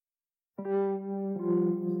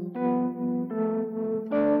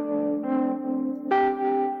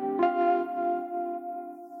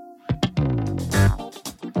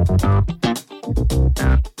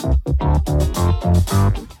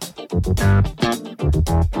Hey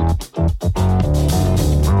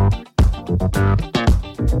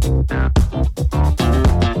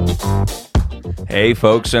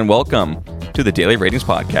folks, and welcome to the Daily Ratings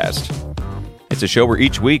Podcast. It's a show where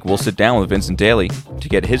each week we'll sit down with Vincent Daly to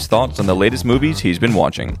get his thoughts on the latest movies he's been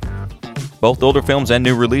watching, both older films and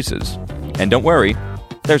new releases. And don't worry,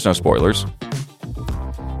 there's no spoilers.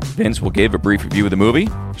 Vince will give a brief review of the movie,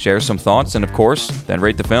 share some thoughts, and of course, then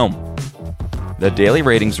rate the film. The daily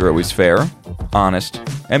ratings are always fair, honest,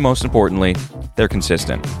 and most importantly, they're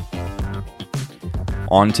consistent.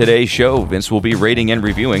 On today's show, Vince will be rating and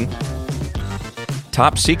reviewing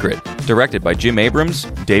Top Secret, directed by Jim Abrams,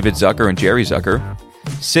 David Zucker, and Jerry Zucker.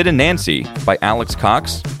 Sid and Nancy by Alex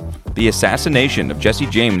Cox. The Assassination of Jesse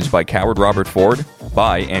James by Coward Robert Ford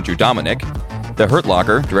by Andrew Dominic. The Hurt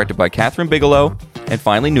Locker, directed by Catherine Bigelow. And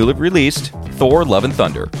finally, newly released, Thor Love and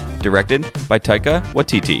Thunder, directed by Taika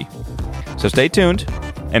Waititi. So stay tuned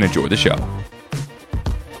and enjoy the show.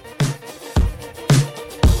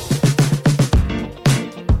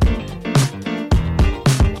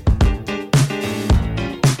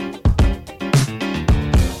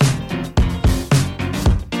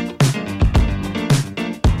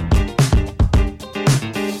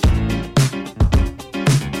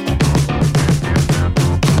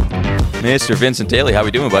 Mr. Vincent Daly, how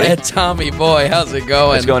we doing, buddy? Hey, Tommy boy, how's it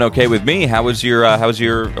going? It's going okay with me. How was your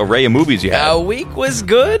array of movies you had? Week was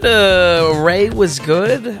good. Array was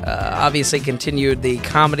good. Obviously continued the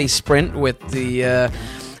comedy sprint with the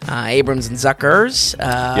Abrams and Zuckers.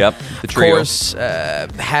 Yep, the trio. Of course,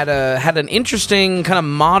 had an interesting kind of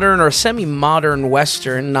modern or semi-modern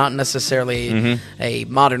Western, not necessarily a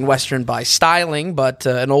modern Western by styling, but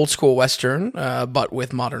an old school Western, but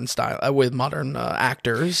with modern style, with modern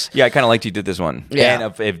actors. Yeah, I kind of liked you did this one. Yeah.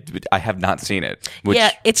 And I have not seen it. Yeah,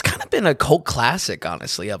 it's kind of been a cult classic,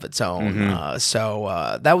 honestly, of its own.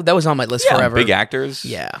 So that was on my list forever. Big actors.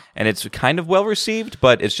 Yeah. And it's kind of well received,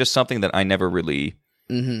 but it's just something that I never really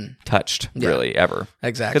touched, really, ever.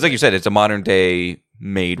 Exactly. Because like you said, it's a modern day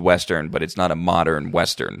made Western, but it's not a modern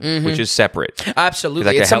Western, which is separate.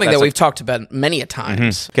 Absolutely. It's something that we've talked about many a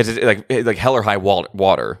times. Because it's like Hell or High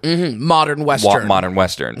Water. Modern Western. Modern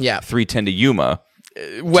Western. Yeah. 3:10 to Yuma.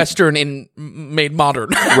 Western made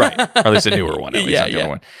modern. Right. Or at least a newer one. At least Yeah, a newer yeah.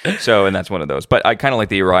 one. So, and that's one of those. But I kind of like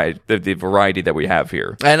the variety that we have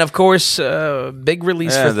here. And of course, big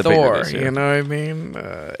release for the big Thor. release, yeah. You know what I mean?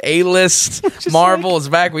 A-list Marvel is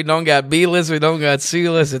back. We don't got B-list. We don't got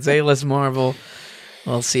C-list. It's A-list Marvel.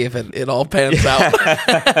 We'll see if it all pans out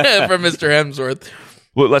for Mr. Hemsworth.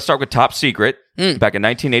 Well, let's start with Top Secret. Back in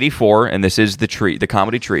 1984, and this is the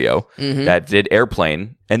comedy trio that did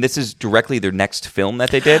Airplane, and this is directly their next film that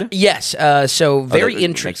they did. Yes, so very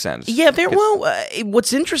interesting. Makes sense. Yeah, very well.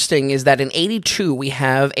 What's interesting is that in 82 we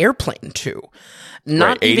have Airplane 2.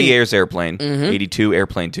 Right, 80 airs Airplane, 82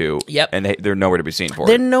 Airplane 2. Yep. And they're nowhere to be seen for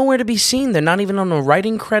They're it. nowhere to be seen. They're not even on a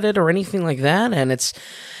writing credit or anything like that, and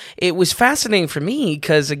it was fascinating for me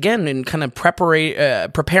because, again, in kind of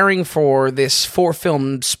preparing for this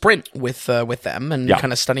 4-film sprint with them and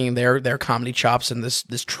kind of studying their comedy chops and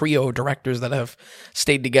this trio of directors that have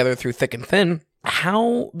stayed together through thick and thin,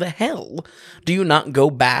 how the hell do you not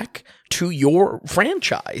go back to your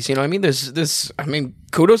franchise? You know what I mean? There's this. I mean,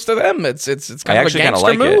 kudos to them. It's kind of a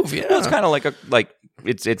gangster move. Yeah, well, it's kind of like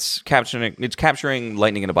it's capturing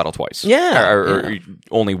lightning in a bottle twice. Yeah, or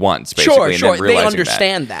only once, basically. Sure. And then realizing they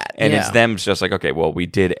understand that. And it's them just like, okay, well, we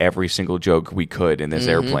did every single joke we could in this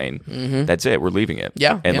airplane. That's it. We're leaving it.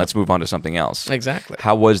 Yeah, and let's move on to something else. Exactly.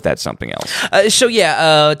 How was that something else?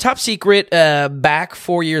 Top Secret, back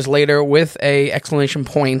 4 years later with a exclamation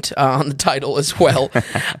point on the title as well.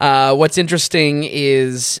 What's interesting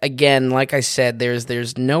is, again, like I said,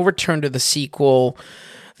 there's no return to the sequel.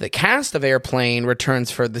 The cast of Airplane returns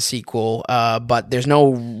for the sequel, but there's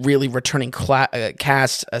no really returning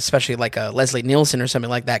cast, especially like a Leslie Nielsen or something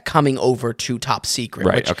like that, coming over to Top Secret.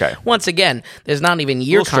 Right, which, okay. Once again, there's not even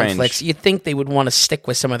year conflicts. Strange. You'd think they would want to stick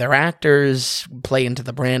with some of their actors, play into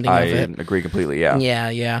the branding of it. I agree completely, yeah.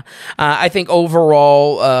 Yeah. I think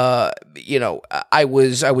overall, I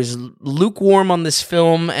was lukewarm on this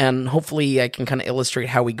film, and hopefully I can kind of illustrate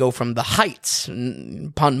how we go from the heights,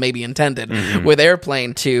 pun maybe intended, with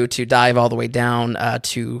Airplane to dive all the way down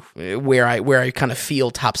to where I kind of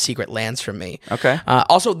feel Top Secret lands for me. Okay.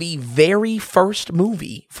 Also, the very first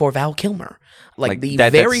movie for Val Kilmer. Like the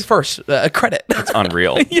very first credit. That's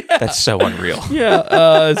unreal. That's so unreal.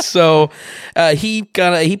 So he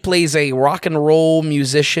plays a rock and roll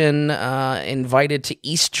musician invited to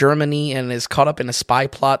East Germany and is caught up in a spy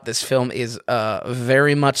plot. This film is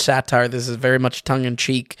very much satire. This is very much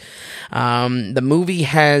tongue-in-cheek. The movie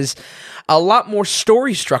has a lot more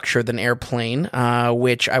story structure than Airplane,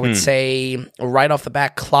 which I would say right off the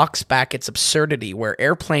bat clocks back its absurdity, where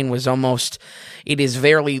Airplane was almost, it is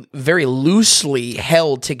very, very loosely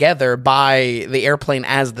held together by the airplane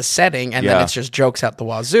as the setting, and then it's just jokes out the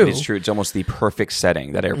wazoo. It's true. It's almost the perfect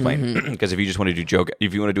setting, that Airplane. Because if you just want to do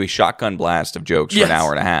if you want to do a shotgun blast of jokes for an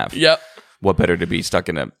hour and a half, what better to be stuck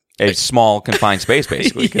in a small confined space,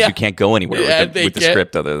 basically, because you can't go anywhere with the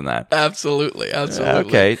script other than that. Absolutely.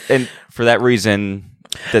 Okay, and for that reason,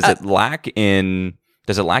 does it lack in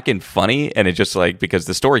funny? And it just because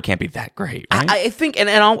the story can't be that great, right? I think, and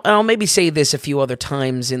I'll maybe say this a few other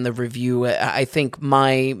times in the review. I think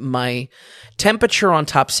my temperature on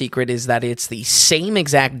Top Secret is that it's the same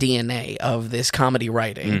exact DNA of this comedy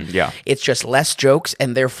writing. It's just less jokes,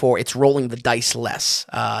 and therefore it's rolling the dice less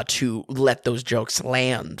to let those jokes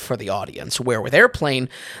land for the audience. Where with Airplane,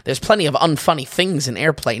 there's plenty of unfunny things in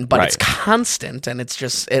Airplane, but it's constant, and it's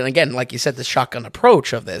just, and again, like you said, the shotgun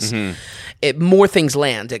approach of this, more things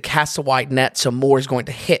land. It casts a wide net, so more is going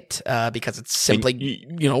to hit because it's simply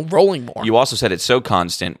rolling more. You also said it's so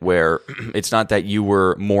constant where it's not that you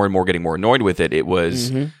were more and more getting more annoyed with it. It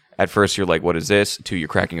was at first you're like, what is this? To you're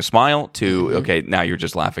cracking a smile. To okay, now you're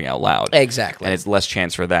just laughing out loud. Exactly, and it's less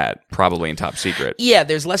chance for that probably in Top Secret. Yeah,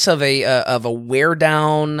 there's less of a wear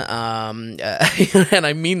down, and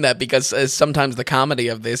I mean that because sometimes the comedy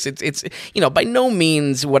of this, it's by no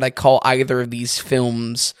means what I call either of these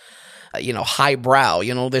films highbrow.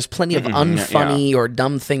 There's plenty of unfunny or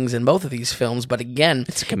dumb things in both of these films, but again,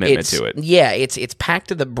 it's a commitment to it. Yeah, it's packed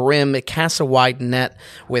to the brim. It casts a wide net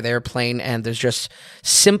with Airplane, and there's just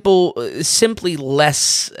simply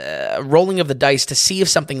less rolling of the dice to see if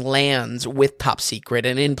something lands with Top Secret.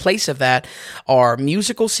 And in place of that are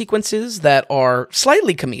musical sequences that are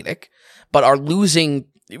slightly comedic, but are losing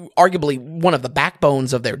arguably one of the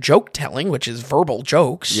backbones of their joke telling, which is verbal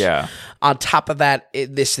jokes. Yeah. On top of that,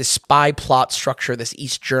 this spy plot structure, this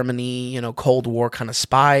East Germany, Cold War kind of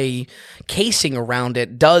spy casing around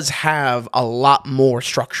it, does have a lot more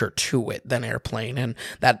structure to it than Airplane, and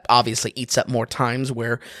that obviously eats up more times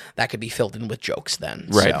where that could be filled in with jokes. Then,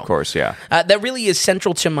 right? Of course, yeah. That really is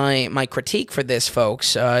central to my critique for this,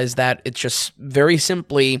 folks. Is that it's just very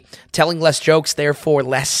simply telling less jokes, therefore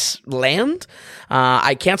less land.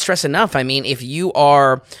 I can't stress enough. I mean, if you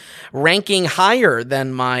are ranking higher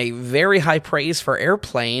than my very high praise for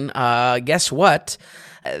Airplane, guess what?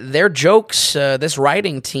 Their jokes, this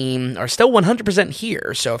writing team, are still 100%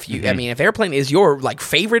 here. So if you, if Airplane is your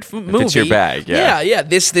favorite movie, it's your bag. Yeah,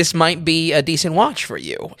 this might be a decent watch for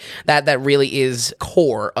you. That really is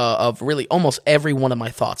core of really almost every one of my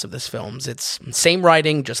thoughts of this film. It's same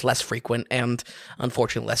writing, just less frequent, and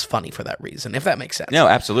unfortunately less funny for that reason. If that makes sense. No,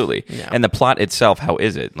 absolutely. Yeah. And the plot itself, how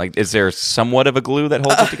is it? Is there somewhat of a glue that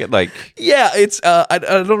holds it together? Yeah, it's I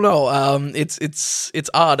don't know. It's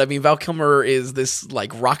odd. I mean, Val Kilmer is this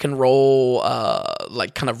rock and roll,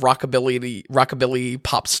 kind of rockabilly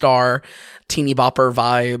pop star, teeny bopper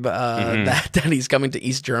vibe that he's coming to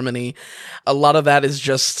East Germany. A lot of that is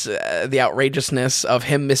just the outrageousness of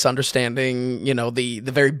him misunderstanding, the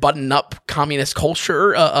very button up communist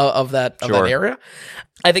culture of that area.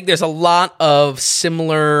 I think there's a lot of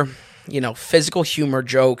similar physical humor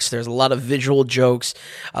jokes. There's a lot of visual jokes,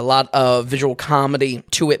 a lot of visual comedy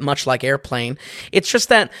to it, much like Airplane. It's just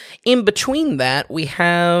that in between that, we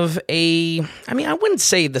have I wouldn't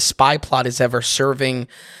say the spy plot is ever serving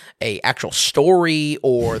a actual story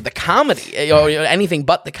or the comedy or anything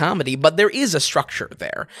but the comedy, but there is a structure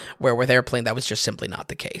there where with Airplane that was just simply not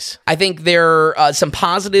the case. I think there some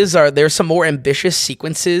positives there's some more ambitious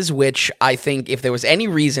sequences, which I think if there was any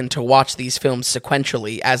reason to watch these films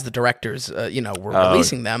sequentially as the directors were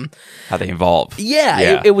releasing them, how they evolve.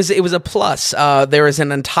 It was a plus. There is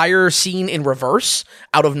an entire scene in reverse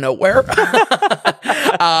out of nowhere.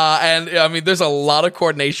 And I mean there's a lot of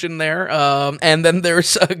coordination there, and then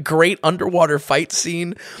there's a great underwater fight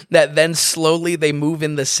scene that then slowly they move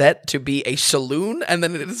in the set to be a saloon, and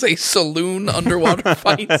then it is a saloon underwater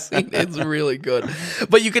fight scene. It's really good,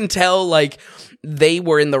 but you can tell they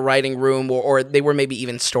were in the writing room or they were maybe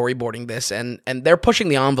even storyboarding this, and they're pushing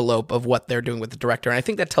the envelope of what they're doing with the director, and I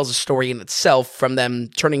think that tells a story in itself from them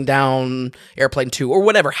turning down Airplane 2 or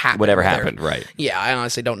whatever happened. Right. Yeah, I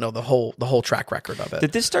honestly don't know the whole track record of it.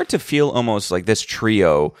 Did this start to feel almost like this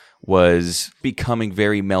trio was becoming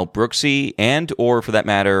very Mel Brooksy and, or for that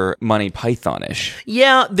matter, Monty Python-ish.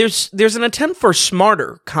 Yeah, there's an attempt for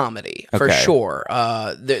smarter comedy for Okay. sure.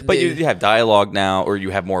 But you have dialogue now, or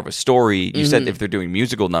you have more of a story. You said if they're doing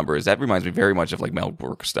musical numbers, that reminds me very much of like Mel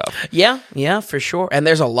Brooks stuff. Yeah, for sure. And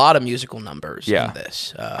there's a lot of musical numbers Yeah. in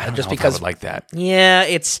this. I don't just know if I because would like that. Yeah,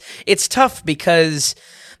 it's tough because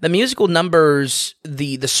the musical numbers,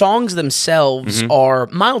 the songs themselves are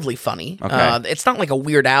mildly funny. Okay. It's not like a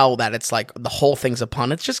Weird Al that it's like the whole thing's a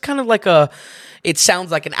pun. It's just kind of like it sounds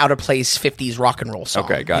like an out of place 50s rock and roll song.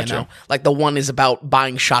 Okay, gotcha. You know? Like the one is about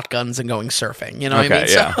buying shotguns and going surfing. You know what I mean?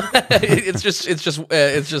 yeah. So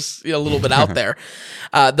it's just a little bit out there.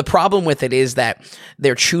 The problem with it is that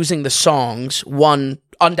they're choosing the songs,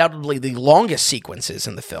 undoubtedly the longest sequences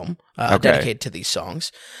in the film dedicated to these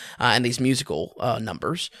songs and these musical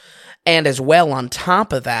numbers. And as well, on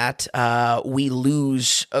top of that, we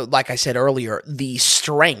lose, like I said earlier, the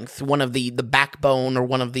strength, one of the backbone or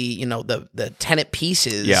one of the, the tenet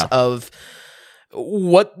pieces of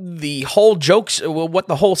what the whole what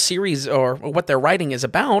the whole series or what they're writing is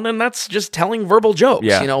about, and that's just telling verbal jokes,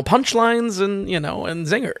 punchlines and and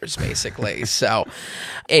zingers, basically. So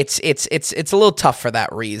it's a little tough for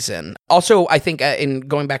that reason. Also, I think in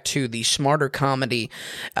going back to the smarter comedy,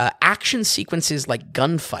 action sequences like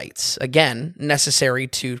gunfights, again, necessary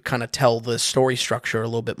to kind of tell the story structure a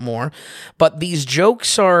little bit more, but these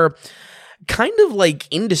jokes are kind of like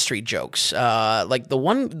industry jokes. Like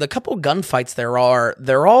the couple gunfights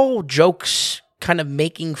they're all jokes kind of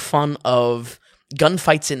making fun of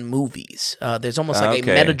gunfights in movies. There's almost like a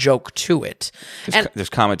meta joke to it. There's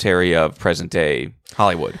commentary of present day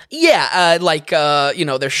Hollywood. Yeah,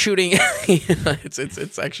 they're shooting.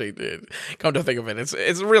 It's actually, come to think of it,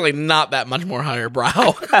 it's really not that much more higher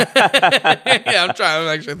brow. Yeah, I'm trying to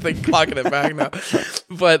actually clocking it back now.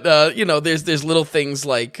 But there's little things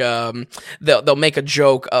like they'll make a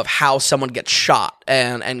joke of how someone gets shot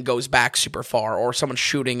and goes back super far, or someone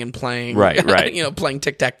shooting and playing right. Playing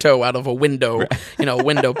tic-tac-toe out of a window,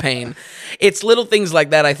 window pane. It's little things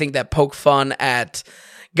like that, I think, that poke fun at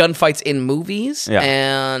gunfights in movies,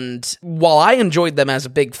 and while I enjoyed them as a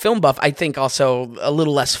big film buff, I think also a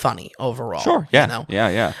little less funny overall. Sure,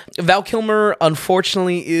 yeah. Val Kilmer,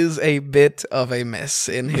 unfortunately, is a bit of a miss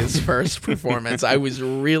in his first performance. I was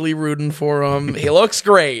really rooting for him. He looks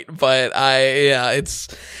great, but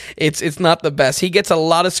it's not the best. He gets a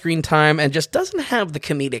lot of screen time and just doesn't have the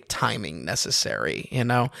comedic timing necessary,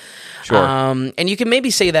 Sure. And you can maybe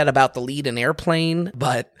say that about the lead in Airplane,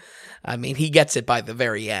 but I mean, he gets it by the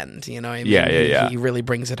very end, you know what I mean? Yeah. He really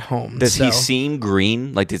brings it home. Does he seem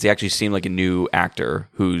green? Like, does he actually seem like a new actor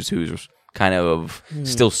who's kind of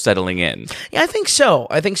still settling in? Yeah, I think so.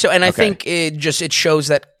 And I think it shows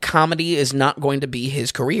that comedy is not going to be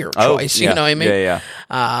his career choice. You know what I mean? Yeah.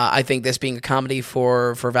 I think this being a comedy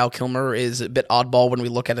for Val Kilmer is a bit oddball when we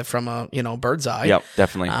look at it from a bird's eye. Yep,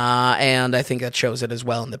 definitely. And I think that shows it as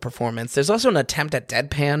well in the performance. There's also an attempt at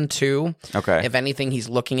deadpan too. Okay. If anything, he's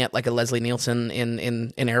looking at like a Leslie Nielsen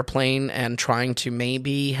in Airplane and trying to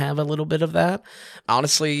maybe have a little bit of that.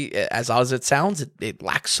 Honestly, as odd as it sounds, it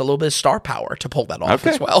lacks a little bit of star power to pull that off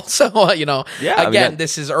as well. So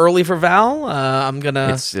this is early for Val. I'm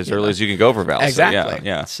gonna. It's as early as you can go for Val. Exactly.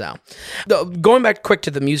 So, going back quick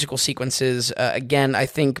to the musical sequences, again, I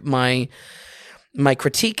think my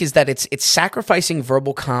critique is that it's sacrificing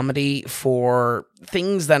verbal comedy for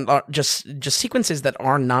things that are just sequences that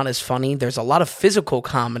are not as funny. There's a lot of physical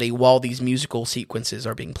comedy while these musical sequences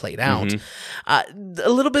are being played out. A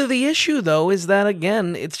little bit of the issue, though, is that,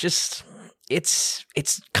 again, it's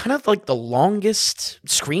kind of like the longest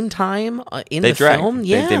screen time in the film.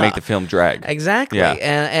 Yeah, they make the film drag. Exactly. Yeah.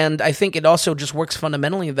 And I think it also just works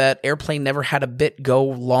fundamentally that Airplane never had a bit go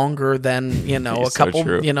longer than a couple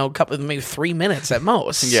maybe 3 minutes at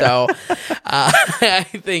most. Yeah. So I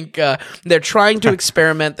think they're trying to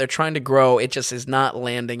experiment. They're trying to grow. It just is not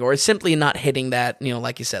landing, or is simply not hitting that.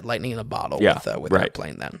 Like you said, lightning in a bottle with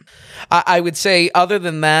Airplane. Then I would say, other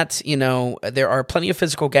than that, there are plenty of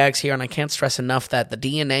physical gags here, and I can't stress enough that the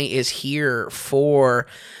DNA is here for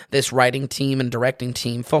this writing team and directing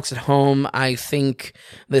team. Folks at home, I think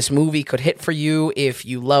this movie could hit for you if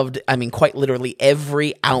you loved, quite literally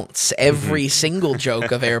every ounce, every single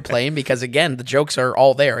joke of Airplane, because again, the jokes are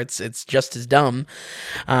all there. It's just as dumb.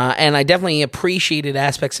 And I definitely appreciated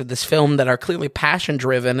aspects of this film that are clearly passion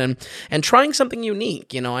driven and trying something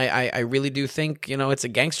unique. I really do think, it's a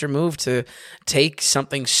gangster move to take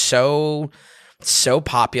something so so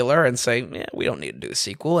popular and say, yeah, we don't need to do a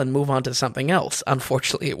sequel and move on to something else.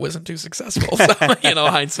 Unfortunately, it wasn't too successful. So,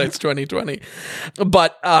 hindsight's 2020.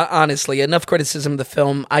 But honestly, enough criticism of the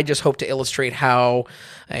film. I just hope to illustrate how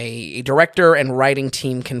a director and writing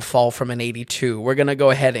team can fall from an 82. We're going to go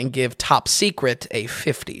ahead and give Top Secret a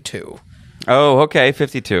 52. Oh, okay,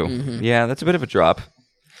 52. Mm-hmm. Yeah, that's a bit of a drop.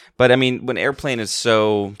 But I mean, when Airplane is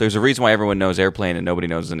there's a reason why everyone knows Airplane and nobody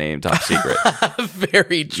knows the name Top Secret.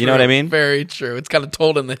 Very true. You know what I mean? Very true. It's kind of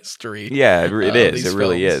told in the history. Yeah, it is. It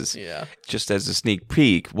really films. is. Yeah. Just as a sneak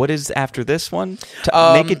peek, what is after this one?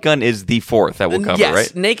 Naked Gun is the fourth that we'll cover, yes,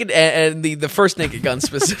 right? Naked and the first Naked Gun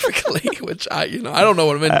specifically, which I don't know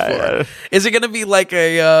what I'm in for. Is it going to be like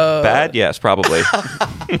a bad? Yes, probably.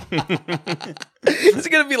 Is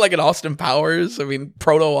it going to be like an Austin Powers? I mean,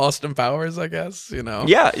 proto Austin Powers, I guess.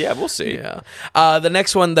 Yeah, we'll see. Yeah. The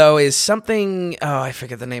next one though is something. Oh, I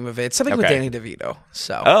forget the name of it. Something with Danny DeVito.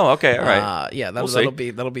 So. Oh, okay, all right. Yeah,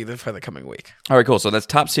 that'll be for the coming week. All right, cool. So that's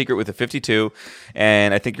Top Secret with a 52,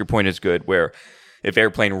 and I think your point is good. Where if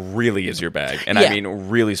Airplane really is your bag, and I mean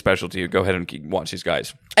really special to you, go ahead and watch these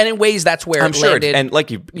guys. And in ways, that's where I'm it sure. landed. And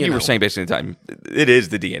like you were saying, basically, the time it is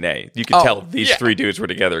the DNA. You can tell these three dudes were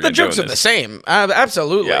together. The jokes are the same.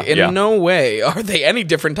 Absolutely. Yeah, in no way are they any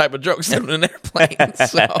different type of jokes than an Airplane.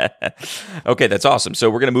 So. Okay, that's awesome. So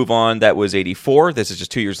we're going to move on. That was 84. This is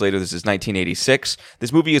just 2 years later. This is 1986.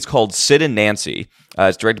 This movie is called Sid and Nancy.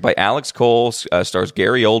 It's directed by Alex Cole, stars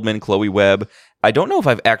Gary Oldman, Chloe Webb. I don't know if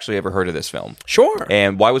I've actually ever heard of this film. Sure.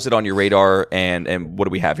 And why was it on your radar? And what do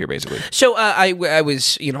we have here, basically? So I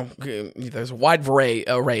was, there's a wide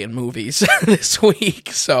array in movies this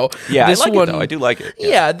week. So yeah, this I like one, it, though. I do like it.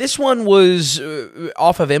 Yeah, this one was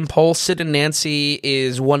off of impulse. Sid and Nancy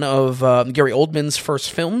is one of Gary Oldman's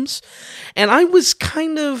first films. And I was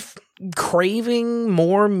kind of craving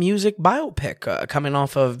more music biopic coming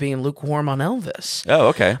off of being lukewarm on Elvis. Oh,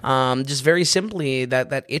 okay. Just very simply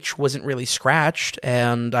that itch wasn't really scratched,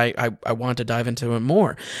 and I wanted to dive into it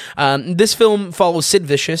more. This film follows Sid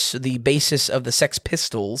Vicious, the bassist of the Sex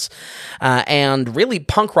Pistols, and really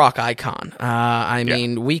punk rock icon. I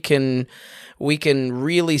mean, we can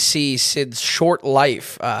really see Sid's short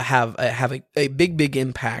life have a big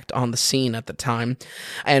impact on the scene at the time.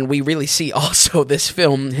 And we really see also this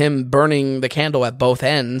film, him burning the candle at both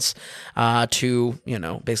ends to,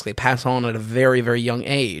 basically pass on at a very, very young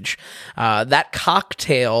age. That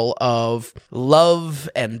cocktail of love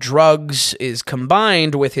and drugs is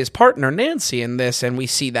combined with his partner, Nancy, in this, and we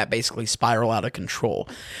see that basically spiral out of control.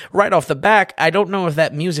 Right off the back, I don't know if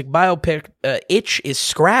that music biopic itch is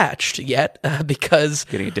scratched yet, because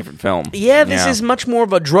getting a different film. Yeah, this is much more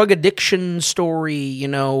of a drug addiction story,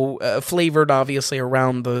 flavored obviously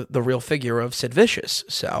around the real figure of Sid Vicious.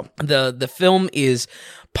 So the film is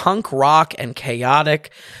punk rock and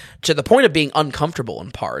chaotic to the point of being uncomfortable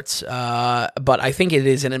in parts. But I think it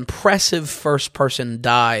is an impressive first-person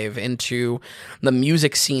dive into the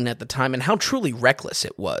music scene at the time and how truly reckless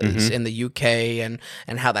it was in the UK and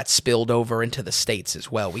how that spilled over into the States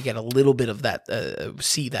as well. We get a little bit of that,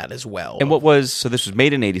 see that as well. And so this was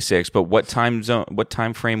made in 86, but what time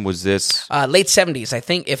frame was this? Late 70s, I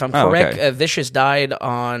think, if I'm correct. Okay. Vicious died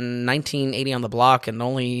on 1980 on the block and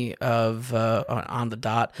only on the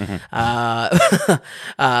dot.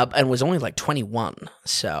 And was only like 21,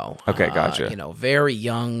 so okay, gotcha. Very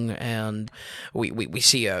young, and we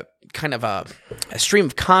see a kind of a stream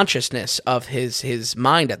of consciousness of his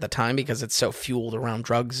mind at the time because it's so fueled around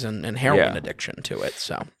drugs and heroin addiction to it.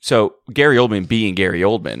 So Gary Oldman being Gary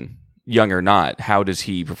Oldman, young or not, how does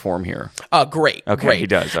he perform here? Great. Okay, great. he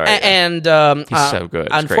does. All right, and he's so good.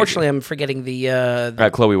 It's unfortunately, crazy. I'm forgetting the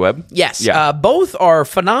Chloe Webb. Yes, yeah. Both are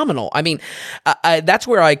phenomenal. I mean, that's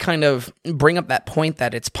where I kind of bring up that point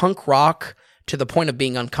that it's punk rock to the point of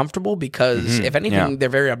being uncomfortable because if anything, they're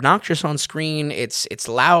very obnoxious on screen. It's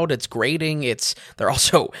loud, it's grating. They're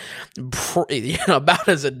also about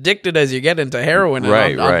as addicted as you get into heroin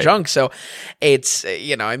and on junk. So it's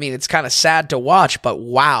it's kind of sad to watch, but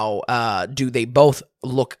wow, do they both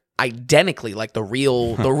look identically like the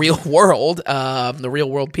real world, the real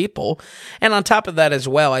world people. And on top of that as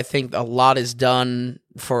well, I think a lot is done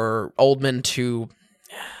for Oldman to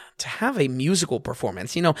have a musical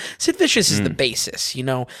performance. Sid Vicious is the basis.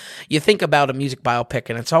 You think about a music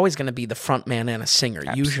biopic and it's always going to be the front man and a singer,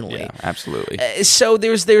 usually. Yeah, absolutely. So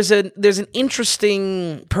there's an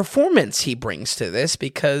interesting performance he brings to this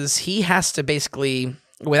because he has to basically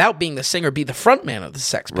without being the singer, be the frontman of the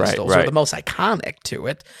Sex Pistols, or the most iconic to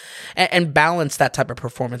it, and balance that type of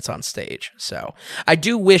performance on stage. So I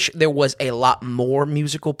do wish there was a lot more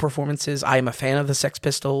musical performances. I am a fan of the Sex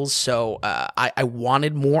Pistols, so I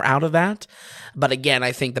wanted more out of that. But again,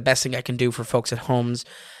 I think the best thing I can do for folks at homes,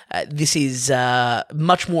 this is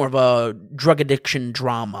much more of a drug addiction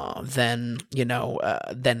drama than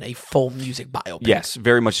a full music biopic. Yes,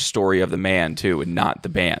 very much a story of the man too, and not the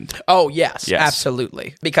band. Oh yes,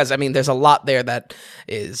 absolutely. Because I mean, there's a lot there that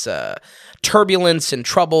is turbulence and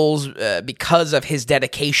troubles because of his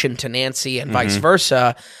dedication to Nancy, and vice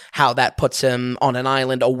versa. How that puts him on an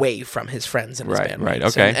island away from his friends and his bandmates, right,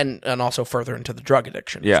 okay, and also further into the drug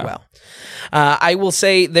addiction as well. I will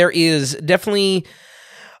say there is definitely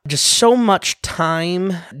just so much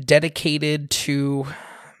time dedicated to,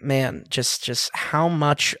 man, just how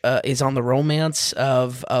much is on the romance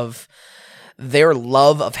of their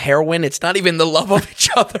love of heroin. It's not even the love of each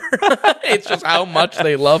other. It's just how much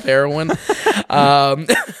they love heroin.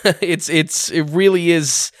 It really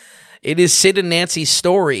is. It is Sid and Nancy's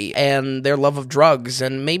story and their love of drugs,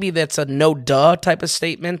 and maybe that's a no-duh type of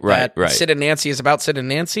statement that Sid and Nancy is about Sid and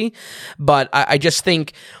Nancy, but I just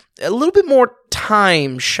think a little bit more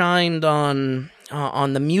time shined on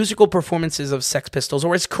the musical performances of Sex Pistols,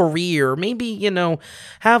 or his career. Maybe,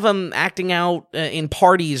 have him acting out in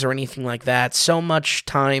parties or anything like that. So much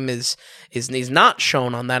time is not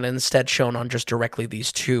shown on that, and instead shown on just directly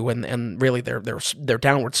these two, and really their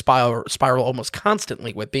downward spiral almost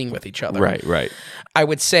constantly with being with each other. Right. I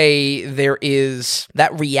would say there is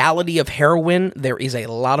that reality of heroin. There is a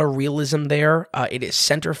lot of realism there. It is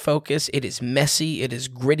center focus. It is messy. It is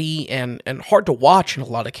gritty and hard to watch in a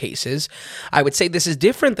lot of cases. I would say this is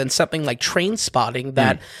different than something like Trainspotting.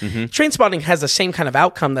 That Trainspotting has the same kind of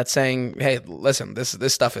outcome. That's saying, hey, listen, this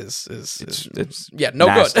stuff is no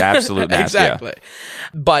good. Absolute nasty. Exactly.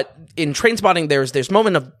 But in Trainspotting,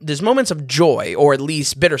 there's moments of joy, or at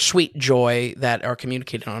least bittersweet joy, that are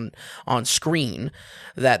communicated on screen.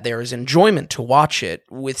 That there is enjoyment to watch it.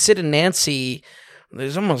 With Sid and Nancy,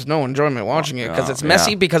 there's almost no enjoyment watching it, because it's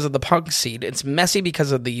messy because of the punk scene. It's messy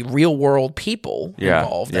because of the real world people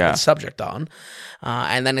involved that it's subject on.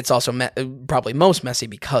 And then it's also probably most messy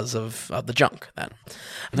because of the junk.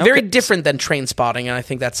 Very different than Trainspotting, and I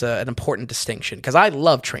think that's an important distinction, because I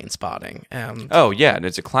love Trainspotting. And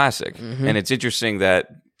it's a classic. And it's interesting that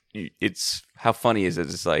it's... How funny is it?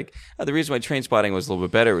 It's like, the reason why Trainspotting was a little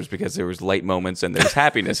bit better was because there was light moments and there's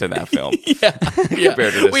happiness in that film.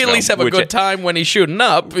 Compared to this we at least have a good time when he's shooting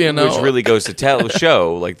up, Which really goes to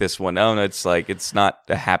show, like this one. Oh, no, it's not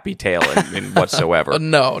a happy tale in whatsoever.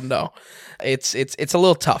 No. It's a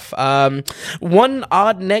little tough. One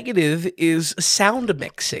odd negative is sound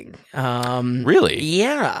mixing. Really?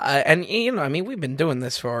 Yeah. And, we've been doing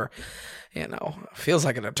this for... feels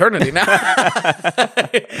like an eternity now.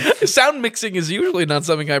 Sound mixing is usually not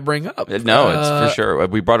something I bring up. No, it's for sure.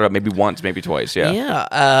 We brought it up maybe once, maybe twice,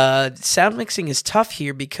 sound mixing is tough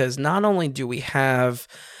here, because not only do we have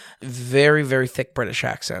very, very thick British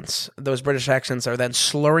accents. Those British accents are then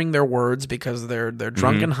slurring their words because they're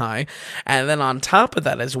drunk and high. And then on top of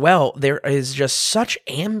that as well, there is just such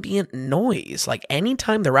ambient noise. Like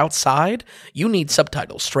anytime they're outside, you need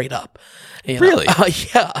subtitles straight up. Really?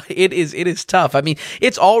 It is tough. I mean,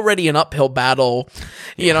 it's already an uphill battle.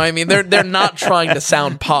 They're not trying to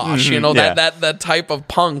sound posh. That type of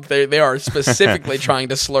punk. They are specifically trying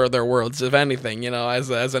to slur their words, if anything. As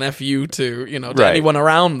an FU to to anyone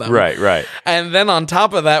around them. Right. And then on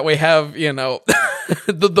top of that, we have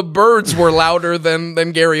the birds were louder than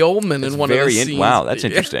Gary Oldman in one of the scenes. Wow, that's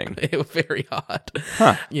interesting. Very odd.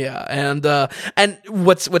 Huh. Yeah, and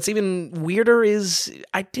what's even weirder is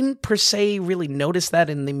I didn't per se really notice that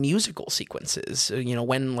in the musical sequences,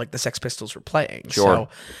 when like the Sex Pistols were playing. Sure. So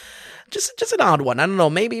just an odd one. I don't know.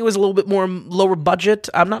 Maybe it was a little bit more lower budget.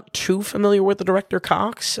 I'm not too familiar with the director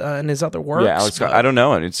Cox and his other works. Yeah, Alex, I don't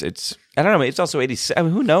know. And it's I don't know. It's also 87. I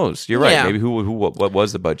mean, who knows? You're right. Yeah. Maybe what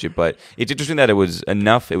was the budget? But it's interesting that it was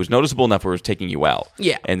enough. It was noticeable enough where it was taking you out.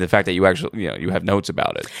 Yeah. And the fact that you actually, you have notes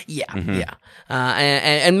about it. Yeah. Yeah.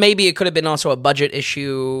 And maybe it could have been also a budget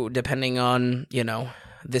issue, depending on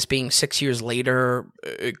this being 6 years later.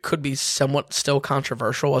 It could be somewhat still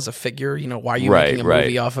controversial as a figure. Why are you making a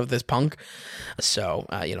movie off of this punk? So,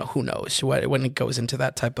 who knows when it goes into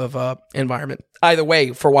that type of environment. Either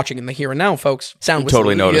way, for watching in the here and now, folks, sound was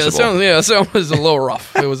totally noticeable. Sound was a little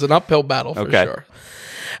rough. It was an uphill battle for sure.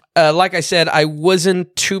 Like I said, I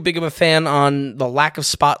wasn't too big of a fan on the lack of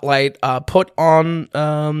spotlight put on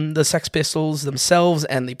the Sex Pistols themselves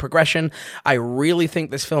and the progression. I really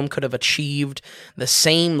think this film could have achieved the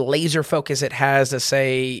same laser focus it has to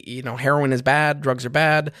say, heroin is bad, drugs are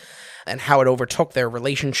bad, and how it overtook their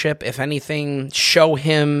relationship. If anything, show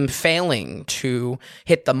him failing to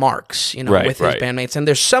hit the marks, with his bandmates. And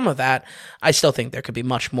there's some of that. I still think there could be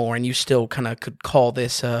much more, and you still kind of could call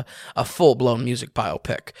this a full-blown music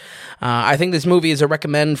biopic. I think this movie is a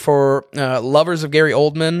recommend for lovers of Gary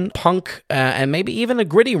Oldman, punk, and maybe even a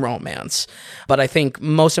gritty romance. But I think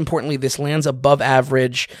most importantly, this lands above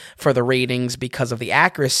average for the ratings because of the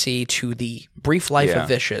accuracy to the brief life of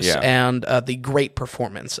Vicious and the great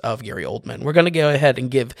performance of Gary Oldman. We're going to go ahead and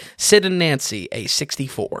give Sid and Nancy a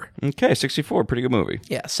 64. Okay, 64, pretty good movie.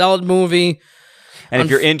 Yeah, solid movie. And if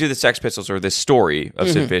you're into the Sex Pistols or this story of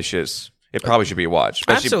Sid Vicious, it probably should be watched.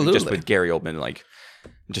 Especially Absolutely. Just with Gary Oldman,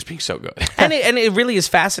 just being so good. and it really is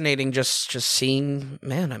fascinating just seeing,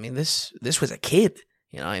 man, I mean, this was a kid.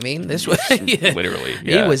 You know what I mean? This was literally.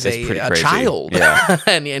 Yeah, he was a child,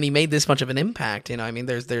 and he made this much of an impact. You know, I mean,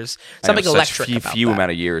 there's something electric about that. Few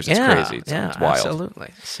amount of years. It's crazy. It's wild. Absolutely.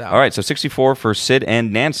 So, all right, so 64 for Sid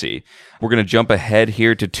and Nancy. We're going to jump ahead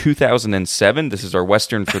here to 2007. This is our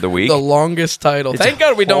Western for the week. The longest title. Thank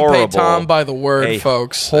God we don't pay Tom by the word,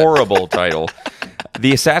 folks. Horrible title.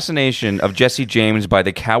 The Assassination of Jesse James by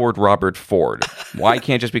the coward Robert Ford. Why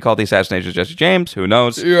can't it just be called The Assassination of Jesse James? Who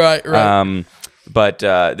knows? Right. But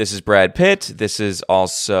this is Brad Pitt. This is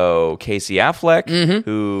also Casey Affleck,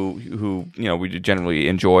 who we generally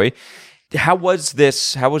enjoy. How was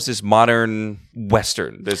this modern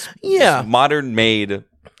Western? This modern made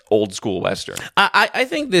old school Western. I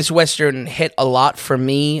think this Western hit a lot for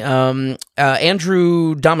me.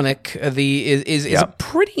 Andrew Dominic is a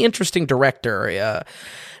pretty interesting director.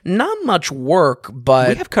 Not much work, but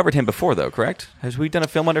we have covered him before, though. Correct? Has we done a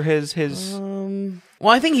film under his?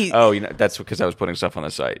 Well, I think he. Oh, that's because I was putting stuff on the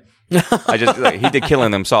site. He did Killing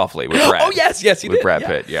Them Softly with Brad. Oh yes, he with did. Brad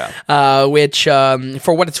Pitt. Yeah. Which,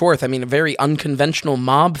 for what it's worth, I mean, a very unconventional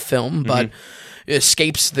mob film, but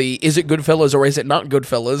escapes the is it Goodfellas or is it not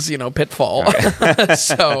Goodfellas, pitfall. Okay.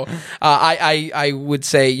 So I would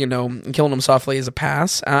say, Killing Him Softly is a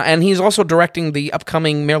pass. And he's also directing the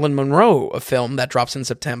upcoming Marilyn Monroe film that drops in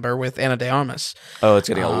September with Ana de Armas. Oh, it's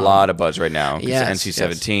getting a lot of buzz right now. Yes, it's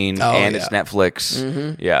NC-17 and it's Netflix.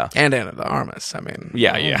 Mm-hmm. Yeah. And Ana de Armas. I mean,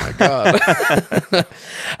 my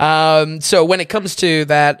God. So when it comes to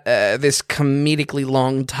that, this comedically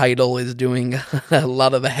long title is doing a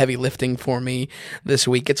lot of the heavy lifting for me this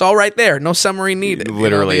week. It's all right there. No summary needed.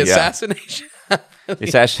 Literally, the assassination.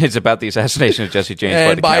 It's about the assassination of Jesse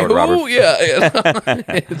James by the coward Robert.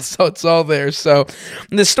 Yeah. So it's all there. So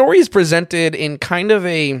the story is presented in kind of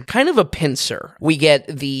a pincer. We get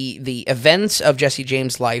the events of Jesse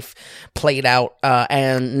James' life played out,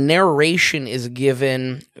 and narration is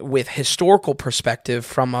given with historical perspective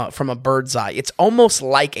from a bird's eye. It's almost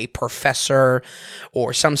like a professor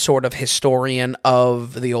or some sort of historian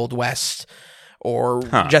of the Old West, or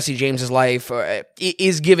Jesse James's life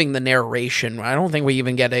is giving the narration. I don't think we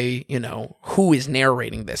even get who is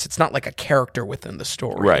narrating this. It's not like a character within the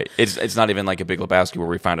story. Right. It's not even like a Big Lebowski where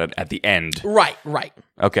we find out at the end. Right.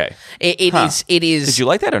 Okay. It is. Did you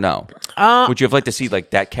like that or no? Would you have liked to see like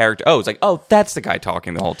that character? Oh, it's like, that's the guy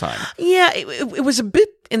talking the whole time. Yeah, it was a bit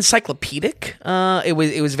encyclopedic. It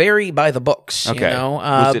was very by the books. Okay.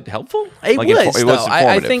 Was it helpful? It was. It was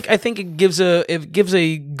informative. I think it gives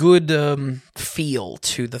a good feel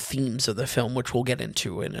to the themes of the film, which we'll get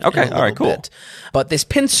into in a little bit. But this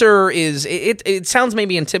pincer is it sounds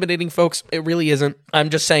maybe intimidating, folks. It really isn't. I'm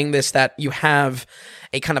just saying this, that you have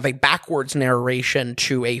a kind of a backwards narration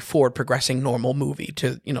to a forward progressing normal movie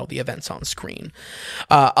to, the events on screen.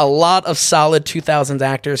 A lot of solid 2000s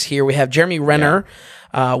actors here. We have Jeremy Renner.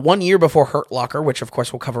 1 year before Hurt Locker, which of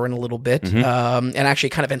course we'll cover in a little bit, and actually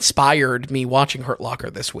kind of inspired me watching Hurt Locker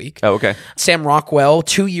this week. Oh, okay. Sam Rockwell,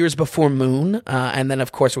 2 years before Moon, and then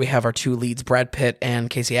of course we have our two leads, Brad Pitt and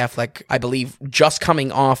Casey Affleck, I believe just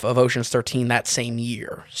coming off of Ocean's 13 that same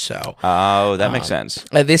year. So, that makes sense.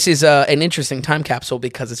 This is an interesting time capsule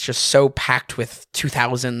because it's just so packed with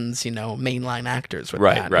 2000s, mainline actors. With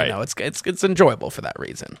that. Right. It's enjoyable for that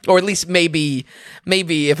reason, or at least maybe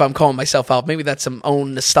if I'm calling myself out, maybe that's some own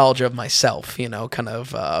own nostalgia of myself, kind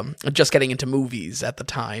of just getting into movies at the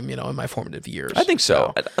time, in my formative years. I think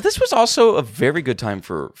so. This was also a very good time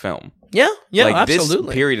for film. Yeah, This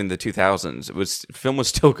absolutely. period in the 2000s, film was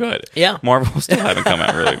still good. Yeah. Marvel still hadn't come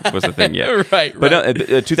out, really, was the thing yet. Right. But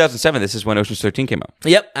 2007, this is when Ocean's 13 came out.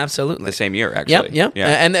 Yep, absolutely. The same year, actually. Yep.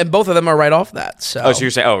 And both of them are right off that. So. Oh, so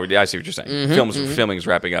you're saying, I see what you're saying. Filming is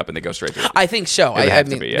wrapping up and they go straight to it. I think so.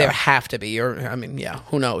 There have to be, or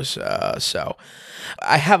who knows? So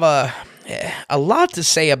I have a lot to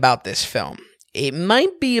say about this film. It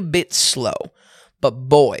might be a bit slow, but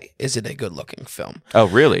boy, is it a good-looking film. Oh,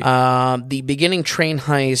 really? The beginning train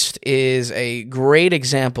heist is a great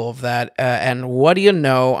example of that. And what do you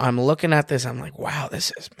know? I'm looking at this. I'm like, wow,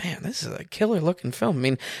 this is a killer-looking film. I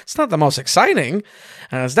mean, it's not the most exciting.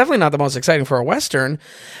 It's definitely not the most exciting for a Western.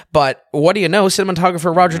 But what do you know?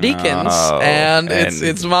 Cinematographer Roger Deakins. And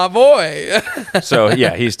it's my boy. So,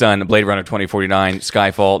 yeah, he's done Blade Runner 2049,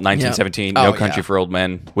 Skyfall, 1917, Yep. No Country for Old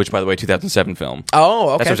Men, which, by the way, 2007 film. Oh,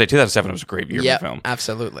 okay. That's what I'm saying. 2007 was a great year for film.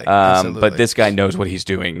 Absolutely. But this guy knows what he's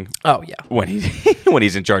doing. Oh yeah, when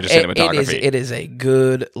he's in charge of cinematography. It is a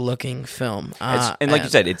good looking film. And like you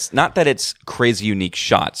said, it's not that it's crazy unique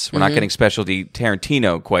shots. We're not getting specialty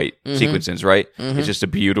Tarantino quite sequences, right? It's just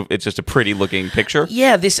a pretty looking picture.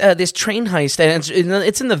 Yeah, this train heist, and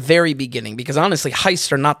it's in the very beginning because honestly,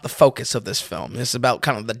 heists are not the focus of this film. It's about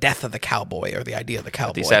kind of the death of the cowboy or the idea of the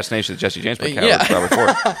cowboy. The assassination of Jesse James by Robert Ford.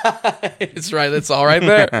 It's right. It's all right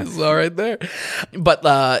there. It's all right there. But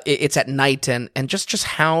it's at night, and just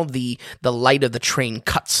how the light of the train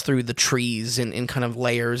cuts through the trees in kind of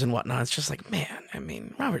layers and whatnot. It's just like, man, I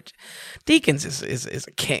mean, Robert Deakins is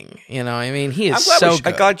a king. He is so good.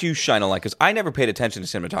 I'm glad you shine a light because I never paid attention to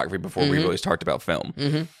cinematography before we really talked about film.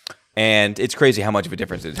 And it's crazy how much of a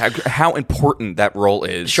difference it is, how important that role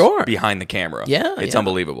is behind the camera. Yeah, it's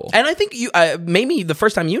unbelievable. And I think you maybe the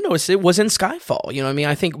first time you noticed it was in Skyfall.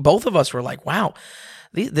 I think both of us were like, wow.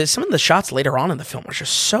 Some of the shots later on in the film are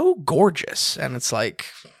just so gorgeous, and it's like,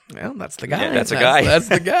 well, that's the guy. Yeah, that's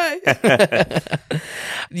the guy.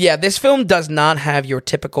 Yeah, this film does not have your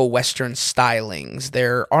typical Western stylings.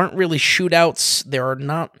 There aren't really shootouts. There are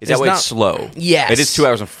not. Is that why it's slow? Yes, it is 2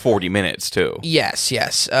 hours and 40 minutes too. Yes.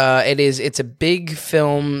 It is. It's a big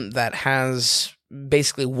film that has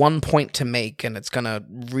basically one point to make, and it's gonna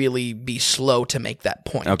really be slow to make that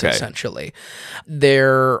point. Essentially,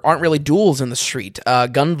 there aren't really duels in the street.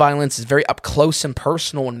 Gun violence is very up close and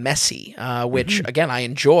personal and messy, which again I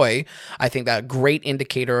enjoy. I think that a great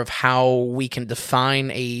indicator of how we can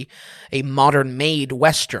define a modern made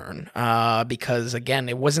Western, because again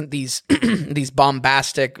it wasn't these these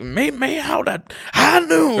bombastic made me out at high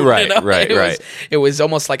noon. Right. It was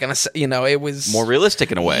almost like it was more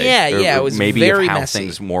realistic in a way. Yeah, it was maybe very how messy.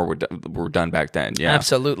 things more were done back then. Yeah,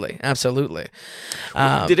 absolutely.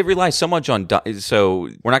 Did it rely so much on? So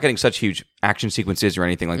we're not getting such huge action sequences or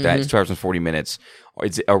anything like that. It's 2 hours and 40 minutes.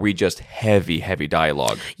 Are we just heavy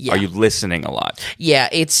dialogue? Yeah. Are you listening a lot? Yeah,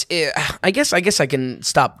 I guess I can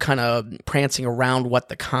stop kind of prancing around what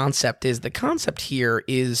the concept is. The concept here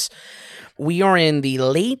is we are in the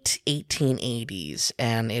late 1880s,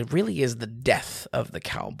 and it really is the death of the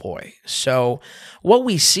cowboy. So what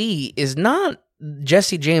we see is not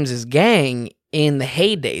Jesse James's gang in the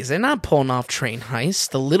heydays. They're not pulling off train heists.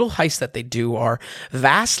 The little heists that they do are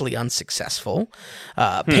vastly unsuccessful.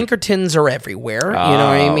 Pinkertons are everywhere. You know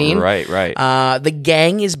what I mean? Right. The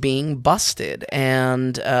gang is being busted.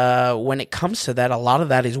 And when it comes to that, a lot of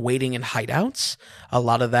that is waiting in hideouts. A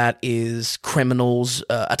lot of that is criminals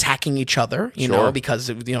attacking each other, you know, because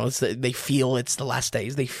they feel it's the last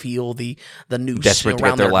days. They feel the noose desperate to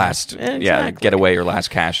around get their last, getaway or last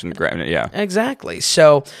cash and grab it. Yeah, exactly.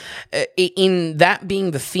 So, in that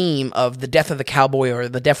being the theme of the death of the cowboy or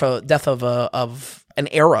the death of an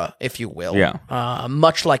era, if you will,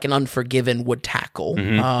 much like an Unforgiven would tackle.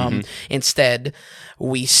 Instead,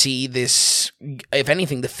 we see this. If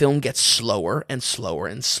anything, the film gets slower and slower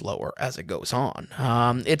and slower as it goes on.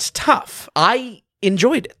 It's tough. I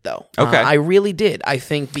enjoyed it though. Okay, I really did. I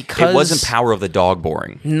think because it wasn't Power of the Dog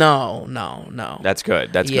boring. No. That's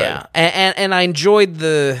good. That's good. And I enjoyed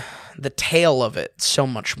the tale of it so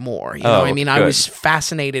much more. You know what I mean? Good. I was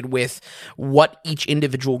fascinated with what each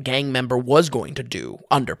individual gang member was going to do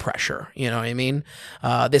under pressure. You know what I mean?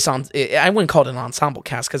 I wouldn't call it an ensemble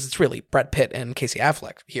cast because it's really Brad Pitt and Casey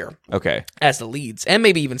Affleck here. Okay. As the leads. And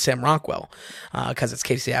maybe even Sam Rockwell because it's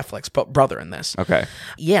Casey Affleck's brother in this. Okay.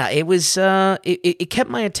 Yeah, it was, it kept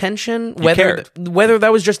my attention. Whether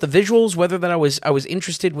that was just the visuals, whether that I was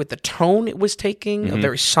interested with the tone it was taking, a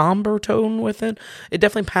very somber tone with it. It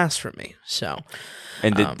definitely passed for me. So,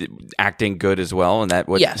 And the acting good as well, and that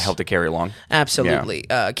would help to carry along. Absolutely.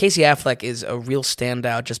 Yeah. Casey Affleck is a real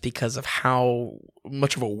standout just because of how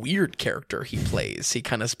much of a weird character he plays. He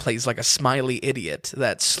kind of plays like a smiley idiot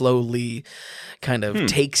that slowly kind of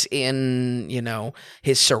takes in,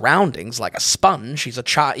 his surroundings like a sponge. He's a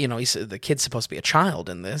child, the kid's supposed to be a child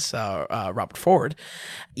in this, Robert Ford.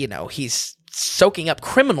 He's soaking up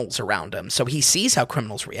criminals around him, so he sees how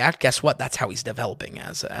criminals react. Guess what? That's how he's developing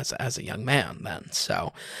as a young man. Then,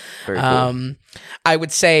 so very cool. I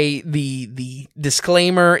would say the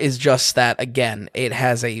disclaimer is just that again, it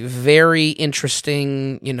has a very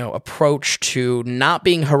interesting approach to not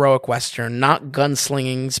being heroic Western, not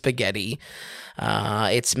gunslinging spaghetti.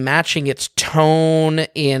 It's matching its tone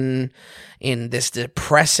in this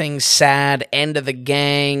depressing, sad, end of the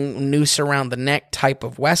gang, noose around the neck type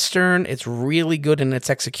of Western. It's really good in its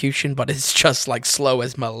execution, but it's just like slow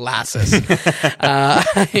as molasses.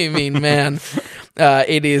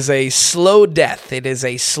 It is a slow death. It is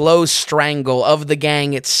a slow strangle of the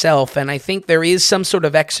gang itself, and I think there is some sort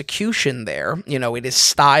of execution there. It is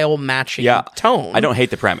style matching tone. I don't hate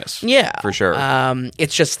the premise. Yeah. For sure.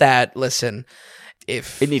 It's just that, listen,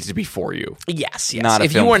 if it needs to be for you. Yes. Not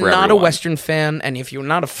if you are not a Western fan and if you're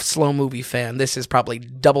not a slow movie fan, this is probably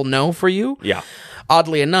double no for you. Yeah.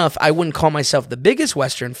 Oddly enough, I wouldn't call myself the biggest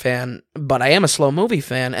Western fan, but I am a slow movie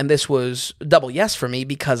fan, and this was double yes for me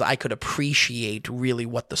because I could appreciate really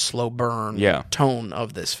what the slow burn tone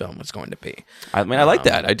of this film was going to be. I like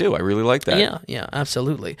that. I do. I really like that. Yeah,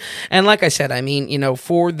 absolutely. And like I said,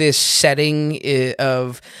 for this setting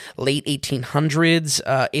of late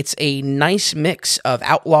 1800s, it's a nice mix of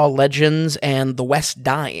outlaw legends and the West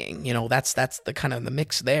dying. That's the kind of the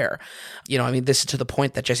mix there. This is to the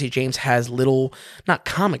point that Jesse James has little, not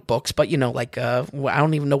comic books, but I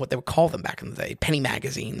don't even know what they would call them back in the day, penny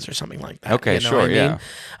magazines or something like that. Okay, sure, yeah.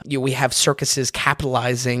 We have circuses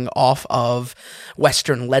capitalizing off of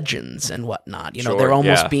Western legends and whatnot. They're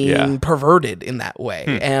almost being perverted in that way,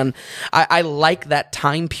 and I like that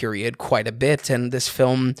time period quite a bit. And this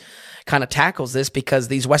film kind of tackles this because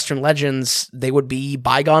these Western legends, they would be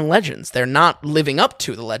bygone legends. They're not living up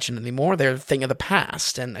to the legend anymore. They're a thing of the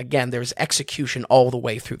past. And again, there's execution all the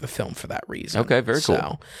way through the film for that reason. Okay, very cool.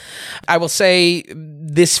 So, I will say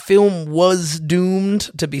this film was doomed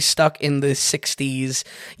to be stuck in the 60s,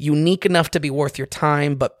 unique enough to be worth your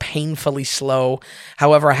time, but painfully slow.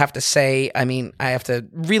 However, I have to say, I have to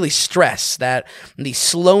really stress that the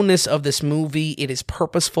slowness of this movie, it is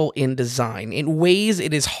purposeful in design. In ways,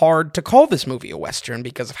 it is hard to call this movie a Western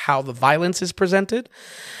because of how the violence is presented,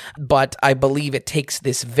 but I believe it takes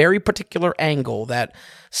this very particular angle that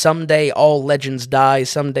someday all legends die,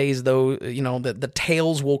 some days though, the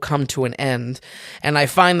tales will come to an end, and I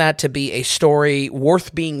find that to be a story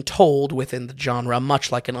worth being told within the genre, much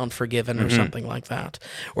like an Unforgiven or something like that.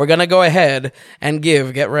 We're going to go ahead and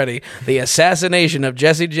get ready, The Assassination of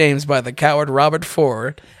Jesse James by the coward Robert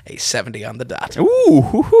Ford, a 70 on the dot.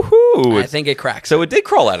 Ooh. I think it cracks. So it did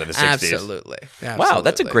crawl out of the 60s. Absolutely. Wow,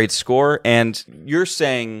 that's a great score, and you're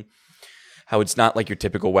saying how it's not like your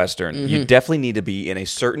typical Western. You definitely need to be in a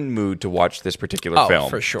certain mood to watch this particular film.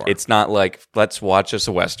 For sure. It's not like, let's watch us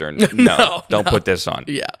a Western. No, don't put this on.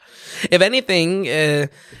 Yeah. If anything,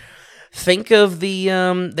 think of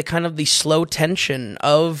the kind of the slow tension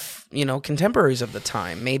of, contemporaries of the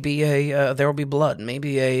time. Maybe a There Will Be Blood.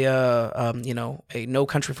 Maybe a No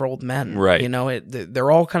Country for Old Men. Right.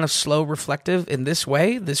 They're all kind of slow, reflective in this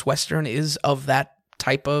way. This Western is of that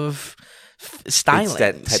type of styling. It's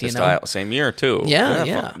that type of style. Same year too.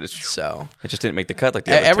 Yeah. So it just didn't make the cut like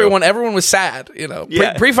the other everyone was sad.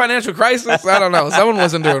 Pre-financial crisis. I don't know. Someone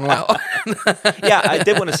wasn't doing well. Yeah, I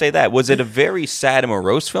did want to say that. Was it a very sad and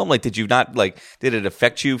morose film? Like, did you not did it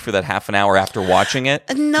affect you for that half an hour after watching it?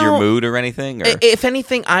 No. Your mood or anything? Or? If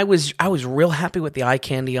anything, I was real happy with the eye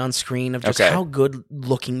candy on screen of just how good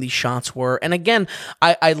looking these shots were. And again,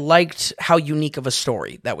 I liked how unique of a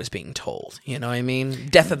story that was being told. You know what I mean?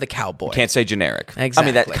 Death of the Cowboy. Can't say generic. Exactly. I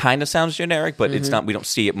mean, that kind of sounds generic, but it's not. We don't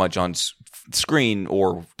see it much on screen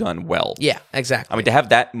or done well. Yeah, exactly. I mean, to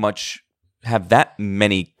have that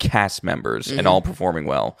many cast members and all performing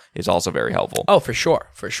well is also very helpful. Oh, for sure.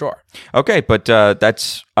 Okay, but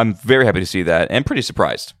I'm very happy to see that and pretty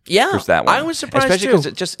surprised. Yeah, for that one. I was surprised especially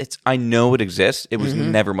because it's I know it exists. It was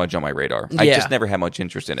never much on my radar. I just never had much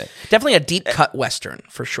interest in it. Definitely a deep cut Western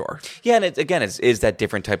for sure. Yeah, and it is that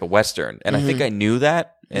different type of Western, and I think I knew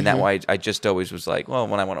that. And that why I just always was like, well,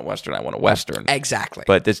 when I want a Western, I want a Western. Exactly.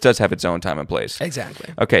 But this does have its own time and place.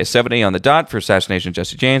 Exactly. Okay, 70 on the dot for Assassination of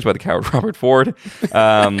Jesse James by the coward Robert Ford.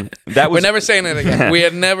 That was We're never saying it again. We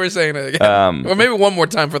are never saying it again. Or maybe one more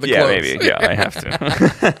time for the close. Maybe. Yeah, I have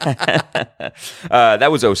to.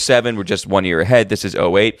 That was 07. We're just 1 year ahead. This is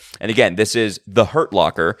 08. And again, this is The Hurt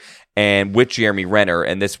Locker and with Jeremy Renner.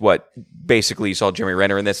 And this basically you saw Jeremy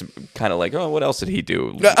Renner in this kind of like, oh, what else did he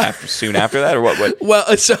do soon after that? Or what?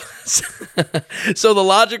 Well, so the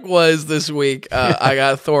logic was this week, I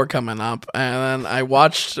got Thor coming up, and then I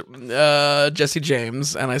watched Jesse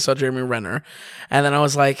James, and I saw Jeremy Renner, and then I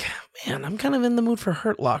was like, man, I'm kind of in the mood for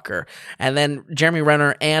Hurt Locker. And then Jeremy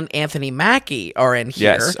Renner and Anthony Mackie are in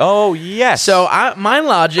here. Yes. Oh, yes. So my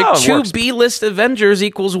logic, 2 works. B-list Avengers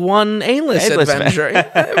equals 1 A-list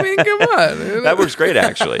Avenger. I mean, come on. That works great,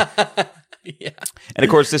 actually. Yeah. And of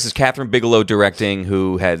course, this is Catherine Bigelow directing,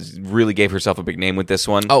 who has really gave herself a big name with this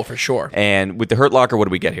one. Oh, for sure. And with The Hurt Locker, what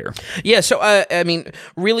do we get here? Yeah, so I mean,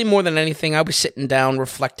 really more than anything, I was sitting down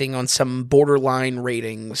reflecting on some borderline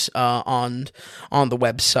ratings on the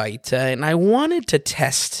website, and I wanted to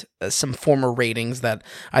test some former ratings that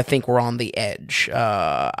I think were on the edge.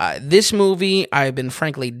 This movie, I've been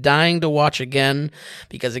frankly dying to watch again,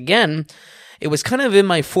 because again, it was kind of in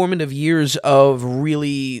my formative years of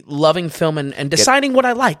really loving film and deciding what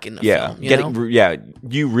I like in the film.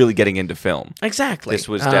 You really getting into film. Exactly. This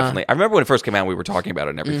was definitely. I remember when it first came out, we were talking about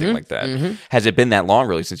it and everything like that. Mm-hmm. Has it been that long,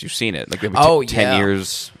 really, since you've seen it? Like maybe 10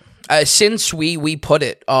 years. Since we put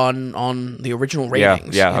it on the original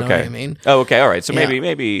ratings. Yeah. You know Okay. what I mean? Oh, okay. All right. So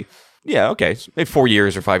maybe. Yeah. Okay. Maybe 4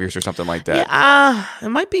 years or 5 years or something like that. Yeah. It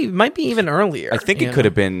might be even earlier. I think it could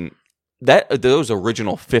have been. Those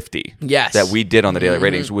original 50 that we did on the Daily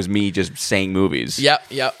Ratings was me just saying movies.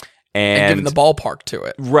 Yep. And giving the ballpark to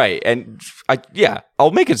it. Right. And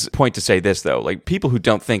I'll make it a point to say this, though. Like, people who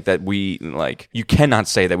don't think that we, like, you cannot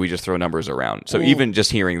say that we just throw numbers around. So even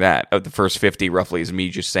just hearing that, of the first 50 roughly is me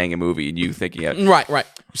just saying a movie and you thinking it. Right.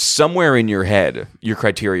 Somewhere in your head, your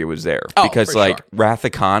criteria was there. Because, like, sure. Wrath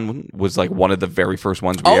of Khan was, like, one of the very first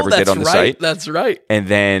ones we ever did on the site. That's right. And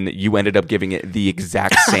then you ended up giving it the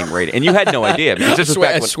exact same rating. And you had no idea. Because this was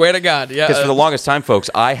back when, I swear to God. Yeah. Because for the longest time, folks,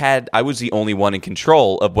 I was the only one in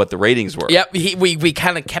control of what the ratings were. Yep. We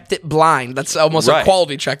kind of kept it blind. That's almost a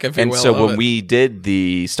quality check, if you will. And so when we did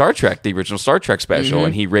the original Star Trek special,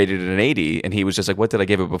 and he rated it an 80, and he was just like, what did I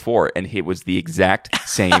give it before? And it was the exact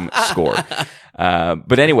same score.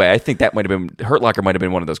 But anyway, I think that might have been, Hurt Locker might have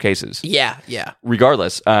been one of those cases. Yeah.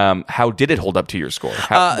 Regardless, how did it hold up to your score?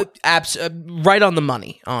 Right on the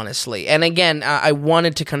money, honestly. And again, I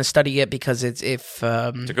wanted to kind of study it because it's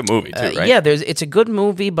a good movie too, right? Yeah, it's a good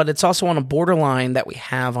movie, but it's also on a borderline that we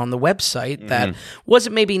have on the website that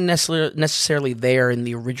wasn't maybe necessarily there in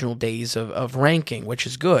the original days of ranking, which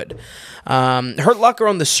is good. Hurt Locker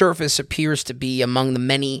on the surface appears to be among the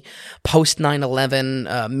many post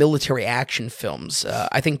 9/11 military action films.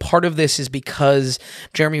 I think part of this is because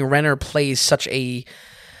Jeremy Renner plays such a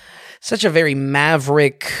very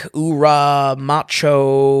maverick, oorah,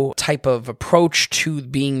 macho type of approach to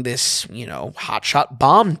being this, hotshot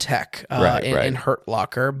bomb tech in Hurt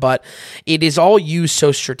Locker. But it is all used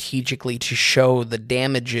so strategically to show the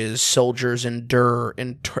damages soldiers endure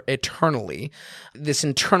eternally. This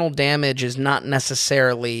internal damage is not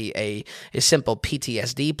necessarily a simple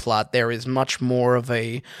PTSD plot. There is much more of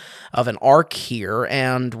an arc here,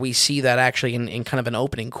 and we see that actually in kind of an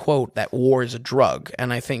opening quote that war is a drug.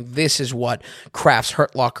 And I think this is what crafts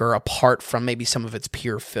Hurt Locker apart from maybe some of its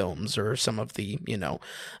peer films or some of the,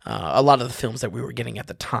 a lot of the films that we were getting at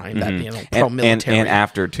the time that, pro-military. And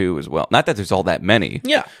after, too, as well. Not that there's all that many.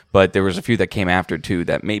 Yeah. But there was a few that came after, too,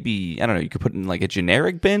 that maybe, I don't know, you could put in like a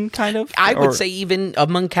generic bin, kind of? I would say even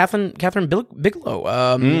among Catherine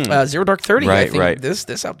Bigelow, Zero Dark 30. I think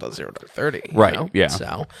this outdoes Zero Dark 30. Right, yeah.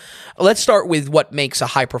 So let's start with what makes a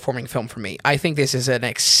high-performing film for me. I think this is an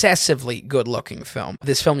excessively good-looking film.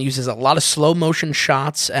 This film uses a lot of slow-motion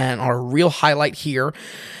shots and are a real highlight here.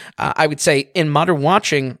 I would say in modern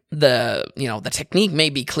watching, the technique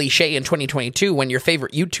may be cliche in 2022 when your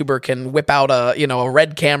favorite YouTuber can whip out a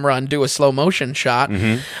red camera and do a slow motion shot.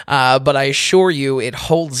 But I assure you it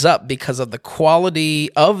holds up because of the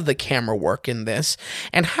quality of the camera work in this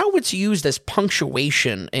and how it's used as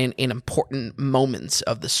punctuation in important moments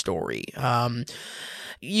of the story.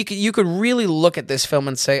 You could really look at this film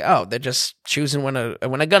and say, oh, they're just choosing when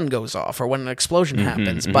a gun goes off or when an explosion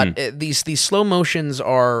happens. But these slow motions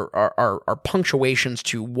are punctuations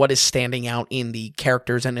to what is standing out in the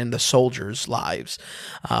characters and in the soldiers' lives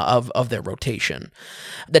of their rotation.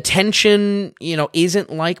 The tension,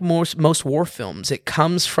 isn't like most war films. It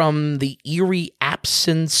comes from the eerie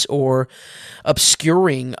absence or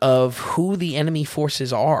obscuring of who the enemy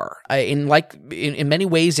forces are. In many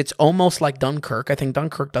ways, it's almost like Dunkirk. I think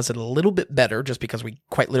Dunkirk does it a little bit better, just because we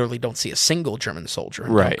quite literally don't see a single German soldier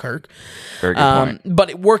in Dunkirk. Very good point.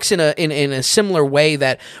 But it works in a similar way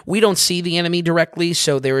that we don't see the enemy directly,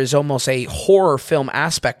 so there is almost a horror film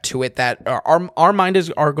aspect to it that our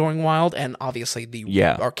mind are going wild, and obviously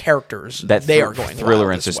our characters they are going thriller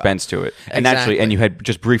wild and suspense to it. And Exactly. actually, and you had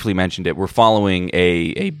just briefly mentioned it. We're following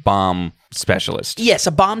a bomb specialist. Yes,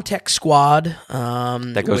 a bomb tech squad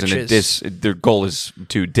That goes into their goal is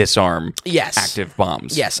to disarm active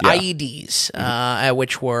bombs. Yes, IEDs,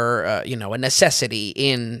 which were a necessity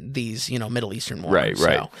in these Middle Eastern wars. Right.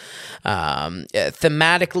 So,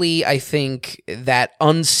 thematically, I think that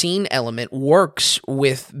unseen element works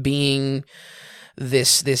with being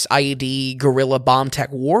this IED guerrilla bomb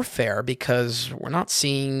tech warfare, because we're not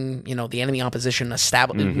seeing the enemy opposition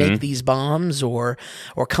establish make these bombs or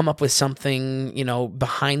come up with something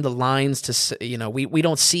behind the lines to we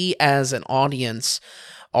don't see as an audience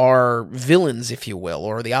our villains, if you will,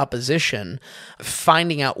 or the opposition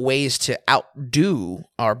finding out ways to outdo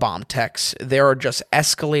our bomb techs. There are just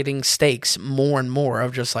escalating stakes more and more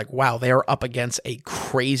of just like, wow, they're up against a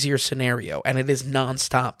crazier scenario, and it is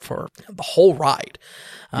nonstop for the whole ride.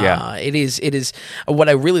 It is what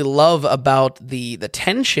I really love about the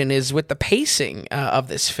tension is with the pacing of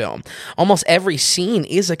this film. Almost every scene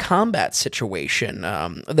is a combat situation.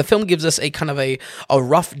 The film gives us a kind of a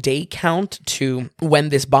rough day count to when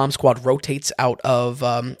this bomb squad rotates out of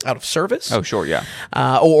service. Oh, sure, yeah.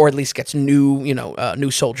 Or at least gets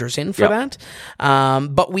new soldiers in for that.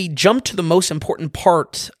 But we jump to the most important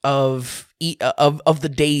part of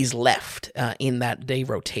the days left in that day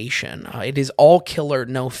rotation. It is all killer,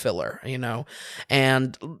 no filler,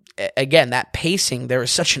 and again, that pacing, there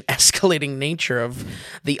is such an escalating nature of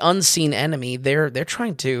the unseen enemy. They're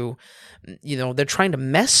trying to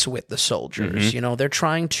mess with the soldiers. They're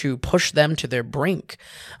trying to push them to their brink,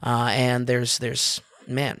 and there's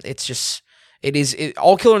it's just.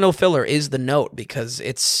 All killer no filler is the note, because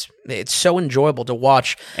it's so enjoyable to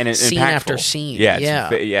watch and scene impactful. After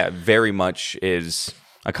scene. Very much is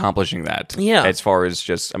accomplishing that. Yeah, as far as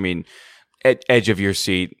just, edge of your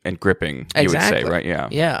seat and gripping. You would say, right?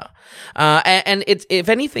 Yeah. And it's, if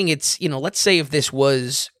anything, it's let's say if this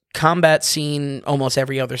was combat scene, almost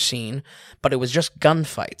every other scene, but it was just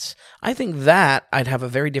gunfights, I think that I'd have a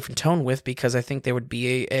very different tone with, because I think there would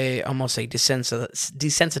be almost a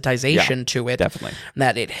desensitization to it. Definitely.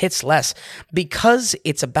 That it hits less. Because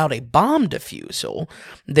it's about a bomb defusal,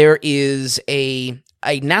 there is a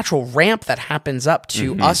natural ramp that happens up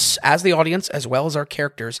to us as the audience, as well as our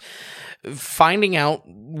characters, finding out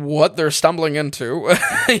what they're stumbling into,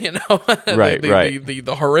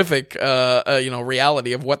 the horrific,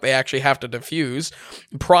 reality of what they actually have to diffuse,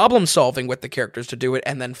 problem solving with the characters to do it,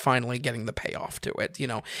 and then finally getting the payoff to it.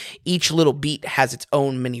 Each little beat has its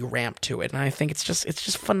own mini ramp to it, and I think it's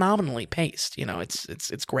just phenomenally paced.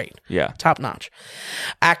 It's great. Yeah, top notch.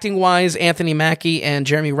 Acting wise, Anthony Mackie and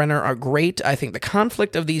Jeremy Renner are great. I think the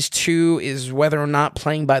conflict of these two is whether or not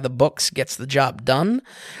playing by the books gets the job done.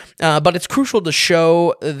 But it's crucial to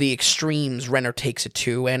show the extremes Renner takes it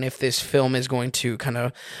to, and if this film is going to kind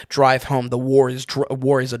of drive home the war is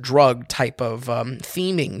a drug type of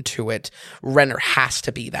theming to it, Renner has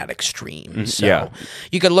to be that extreme. So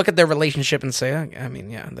you could look at their relationship and say,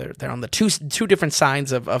 they're on the two different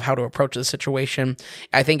sides of how to approach the situation.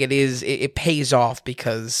 I think it pays off,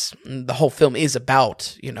 because the whole film is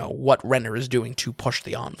about what Renner is doing to push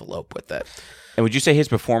the envelope with it. And would you say his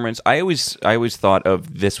performance? I always thought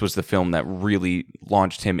of this was the film that really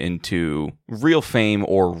launched him into real fame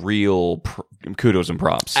or real kudos and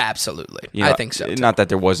props. Absolutely, I think so too. Not that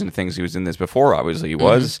there wasn't things he was in this before. Obviously, he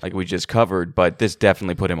was, like we just covered, but this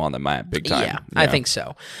definitely put him on the map big time. Yeah. I think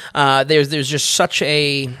so. There's just such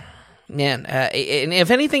a. Man, and if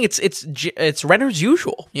anything, it's Renner's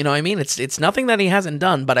usual. It's nothing that he hasn't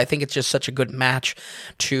done, but I think it's just such a good match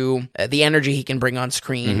to the energy he can bring on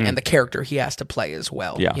screen and the character he has to play as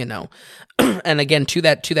well. Yeah. And again, to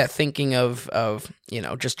that thinking of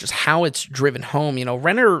just how it's driven home.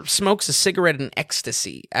 Renner smokes a cigarette in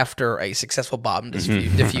ecstasy after a successful bomb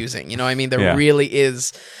diffusing. There really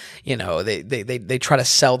is. They try to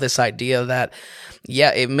sell this idea that,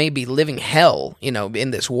 it may be living hell,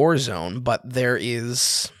 in this war zone, but there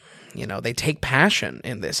is, they take passion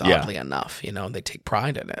in this, oddly enough. They take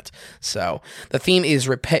pride in it. So the theme is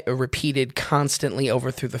repeated constantly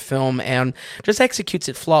over through the film and just executes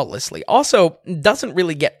it flawlessly. Also, doesn't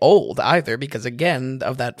really get old either, because, again,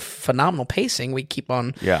 of that phenomenal pacing, we keep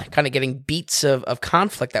on kind of getting beats of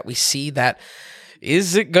conflict that we see that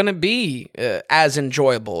is it going to be as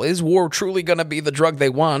enjoyable? Is war truly going to be the drug they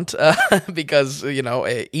want? Because,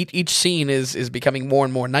 each scene is becoming more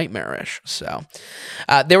and more nightmarish. So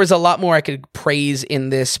there was a lot more I could praise in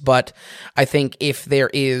this, but I think if there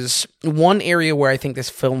is one area where I think this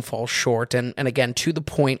film falls short, and again, to the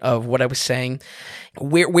point of what I was saying,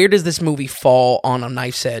 where does this movie fall on a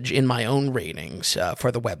knife's edge in my own ratings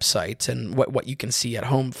for the website and what you can see at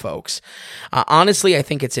home, folks? Honestly, I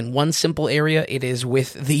think it's in one simple area. It is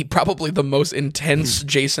with probably the most intense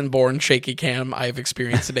Jason Bourne shaky cam I've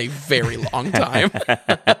experienced in a very long time.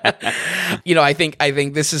 I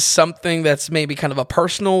think this is something that's maybe kind of a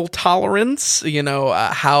personal tolerance.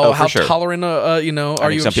 How sure. tolerant are you?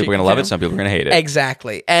 Some people are going to love it, some people are going to hate it.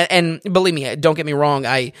 Exactly, and believe me, don't get me wrong.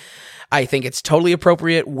 I think it's totally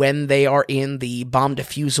appropriate when they are in the bomb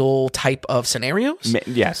defusal type of scenarios.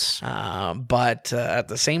 Yes. But at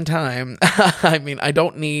the same time, I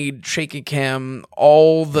don't need shaky cam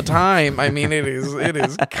all the time. It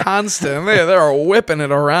is constant. They're whipping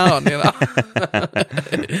it around,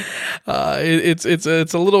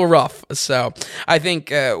 it's a little rough. So I think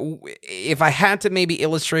if I had to maybe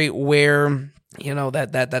illustrate where,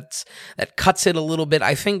 that cuts it a little bit,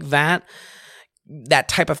 I think that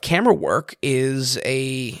type of camera work is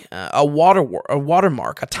a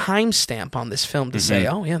watermark, a timestamp on this film to say,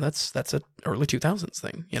 oh yeah, that's a early 2000s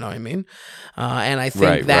thing. You know what I mean? And I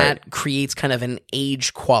think that creates kind of an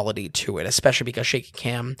age quality to it, especially because shaky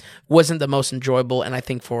cam wasn't the most enjoyable, and I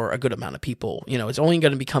think for a good amount of people, it's only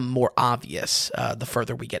going to become more obvious the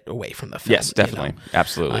further we get away from the film. Yes, definitely,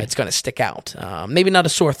 absolutely. It's going to stick out. Maybe not a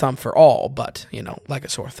sore thumb for all, but like a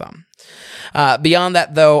sore thumb. Beyond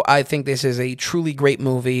that, though, I think this is a truly great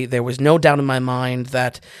movie. There was no doubt in my mind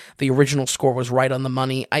that the original score was right on the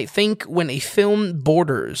money. I think when a film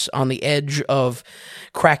borders on the edge of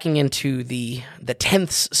cracking into the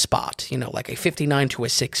 10th spot, like a 59 to a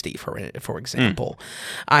 60, for example,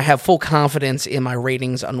 I have full confidence in my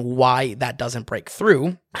ratings on why that doesn't break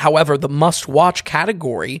through. However, the must-watch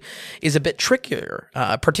category is a bit trickier,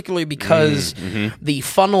 particularly because the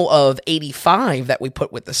funnel of 85 that we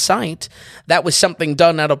put with the site, that was something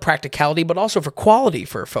done out of practicality, but also for quality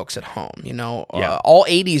for folks at home. All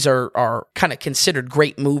 80s are kind of considered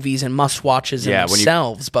great movies and must-watches in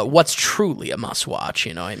themselves, but what's truly a must-watch,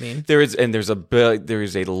 you know what I mean? There is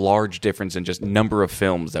a large difference in just number of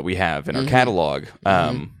films that we have in our catalog.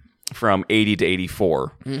 From 80 to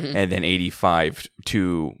 84, and then 85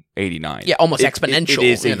 to 89. Yeah, almost exponential. It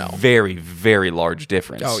is a very, very large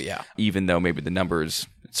difference. Oh, yeah. Even though maybe the numbers,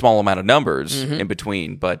 small amount of numbers in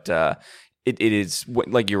between, but it is,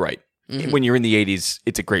 like, you're right. When you're in the 80s,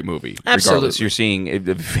 it's a great movie. Absolutely. Regardless, you're seeing a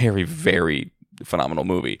very, very phenomenal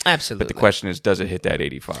movie. Absolutely. But the question is, does it hit that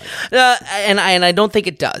 85? And I don't think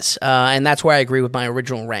it does. And that's where I agree with my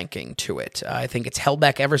original ranking to it. I think it's held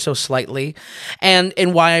back ever so slightly. And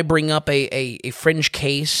why I bring up a fringe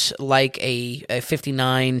case like a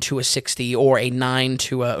 59 to a 60 or a 9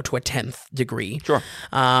 to a 10th degree. Sure.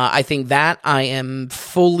 I think that I am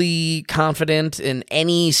fully confident in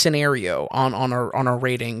any scenario on our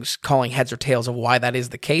ratings calling heads or tails of why that is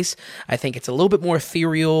the case. I think it's a little bit more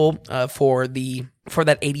ethereal for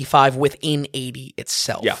that 85 within 80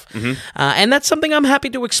 itself. Yeah. And that's something I'm happy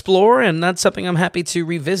to explore, and that's something I'm happy to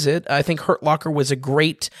revisit. I think Hurt Locker was a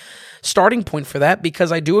great starting point for that,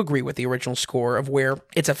 because I do agree with the original score of where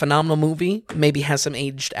it's a phenomenal movie, maybe has some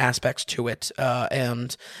aged aspects to it,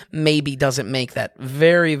 and maybe doesn't make that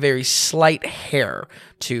very, very slight hair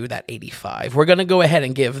to that 85. We're going to go ahead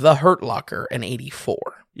and give The Hurt Locker an 84.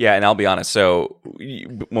 Yeah, and I'll be honest. So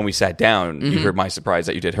when we sat down, you heard my surprise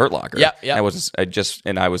that you did Hurt Locker. Yeah. I was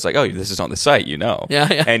like, oh, this is on the site,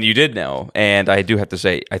 Yeah. And you did know. And I do have to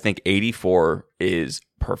say, I think 84 is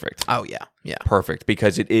perfect. Oh yeah. Perfect,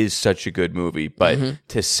 because it is such a good movie. But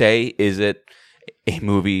to say, is it a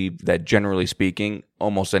movie that, generally speaking,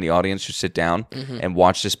 almost any audience should sit down and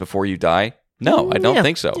watch this before you die? No, I don't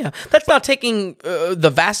think so. Yeah, that's not taking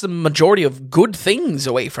the vast majority of good things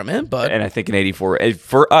away from it, but and I think an 84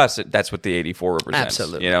 for us, that's what the 84 represents.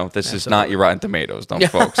 Absolutely, this is not your Rotten Tomatoes,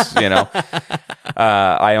 folks.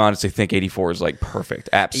 I honestly think 84 is like perfect,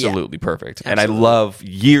 absolutely perfect. And I love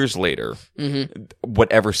years later,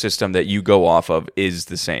 whatever system that you go off of is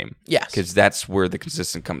the same. Yes, because that's where the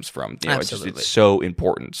consistent comes from. Absolutely, it's so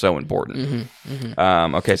important, so important.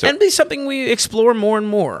 Okay, so and be something we explore more and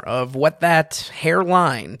more of what that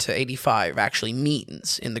hairline to 85 actually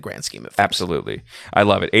means in the grand scheme of things. Absolutely. I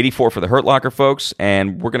love it. 84 for The Hurt Locker, folks,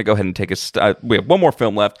 and we're going to go ahead and take we have one more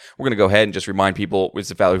film left. We're going to go ahead and just remind people it's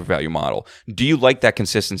the value for value model. Do you like that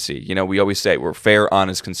consistency? We always say we're fair,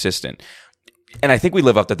 honest, consistent. And I think we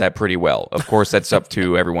live up to that pretty well. Of course, that's up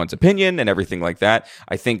to everyone's opinion and everything like that.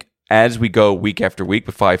 I think as we go week after week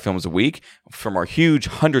with 5 films a week, from our huge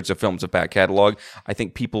hundreds of films of back catalog, I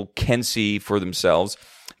think people can see for themselves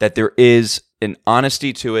that there is an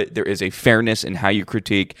honesty to it, there is a fairness in how you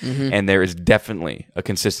critique, and there is definitely a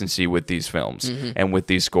consistency with these films and with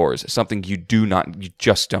these scores. Something you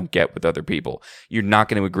just don't get with other people. You're not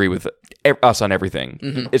going to agree with us on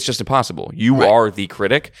everything. It's just impossible. You are the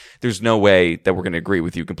critic. There's no way that we're going to agree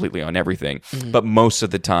with you completely on everything. But most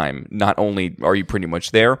of the time, not only are you pretty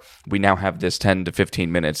much there, we now have this 10 to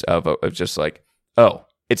 15 minutes of just like, oh,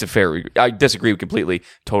 it's a fair. I disagree completely.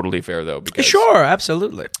 Totally fair though. Because Sure,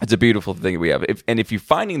 absolutely. it's a beautiful thing that we have. If you're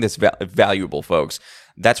finding this valuable, folks,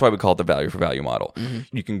 that's why we call it the value for value model.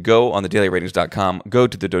 You can go on the dailyratings.com, go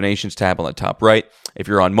to the donations tab on the top right. If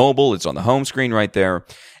you're on mobile, it's on the home screen right there.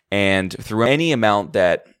 And through any amount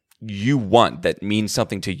that you want that means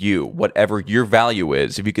something to you, whatever your value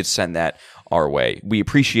is, if you could send that our way. We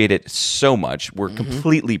appreciate it so much. We're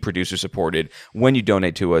completely producer supported. When you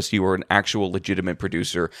donate to us, you are an actual legitimate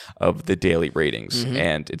producer of the Daily Ratings.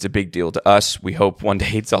 And it's a big deal to us. We hope one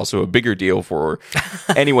day it's also a bigger deal for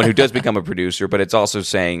anyone who does become a producer, but it's also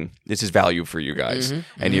saying this is value for you guys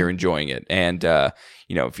and you're enjoying it. And,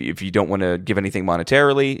 you know, if you don't want to give anything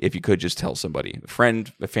monetarily, if you could just tell somebody, a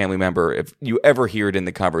friend, a family member, if you ever hear it in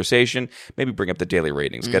the conversation, maybe bring up the Daily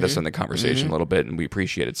Ratings, get us in the conversation a little bit, and we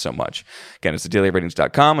appreciate it so much. Again, it's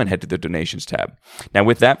thedailyratings.com and head to the donations tab. Now,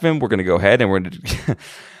 with that, Vim, we're going to go ahead and we're going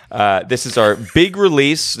to... this is our big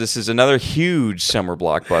release. This is another huge summer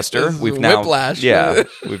blockbuster. We've now, Whiplash.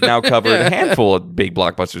 we've now covered a handful of big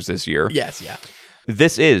blockbusters this year. Yes, yeah.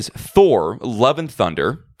 This is Thor: Love and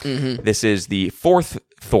Thunder. This is the 4th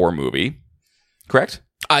Thor movie, correct?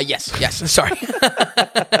 Yes. Sorry.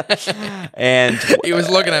 And He was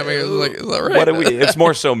looking at me. He was like, is that right? what do we? It's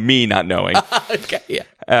more so me not knowing. Okay,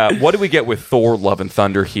 yeah. What do we get with Thor: Love and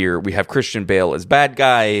Thunder here? We have Christian Bale as bad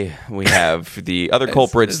guy. We have the other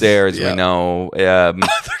culprits there, as we know.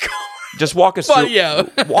 Just walk us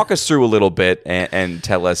through. Walk us through a little bit and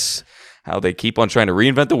tell us how they keep on trying to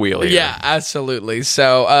reinvent the wheel here. Yeah, absolutely.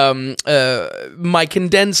 So, my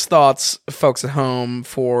condensed thoughts, folks at home,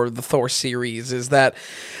 for the Thor series is that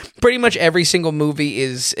pretty much every single movie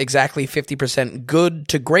is exactly 50% good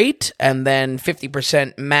to great, and then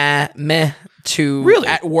 50% meh to,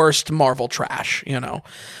 at worst, Marvel trash, you know.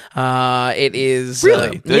 It is...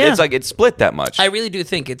 Really? It's like it's split that much. I really do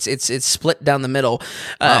think it's split down the middle.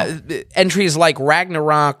 Entries like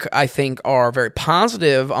Ragnarok, I think, are very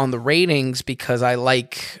positive on the ratings because I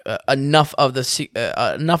like enough of that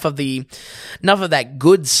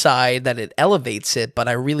good side that it elevates it. But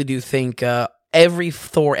I really do think every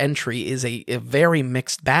Thor entry is a very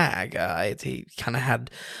mixed bag. He kind of had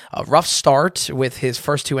a rough start with his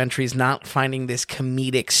first 2 entries not finding this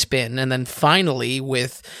comedic spin, and then finally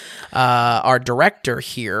with our director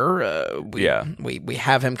here, we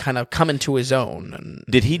have him kind of come into his own. And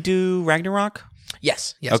did he do Ragnarok?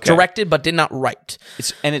 Yes, Okay. Directed but did not write.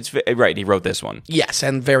 It's right. He wrote this one. Yes,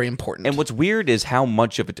 and very important. And what's weird is how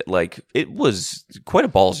much of it, like, it was quite a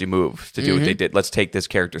ballsy move to do what they did. Let's take this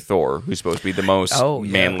character Thor, who's supposed to be the most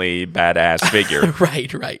manly, badass figure,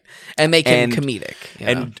 right, and make him comedic,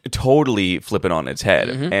 and totally flip it on its head.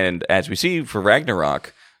 And as we see for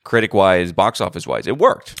Ragnarok, critic-wise, box office-wise, it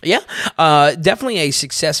worked. Yeah, definitely a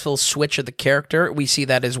successful switch of the character. We see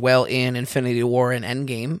that as well in Infinity War and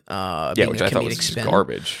Endgame. Which I thought was just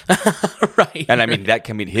garbage. Right. And I mean,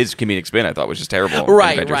 his comedic spin I thought was just terrible.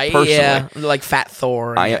 Right, personally. yeah. Like Fat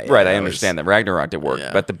Thor. I understand that Ragnarok did work,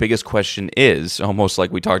 but the biggest question is, almost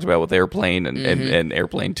like we talked about with Airplane and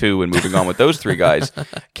Airplane 2 and moving on with those 3 guys,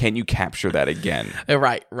 can you capture that again?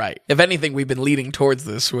 Right. If anything, we've been leading towards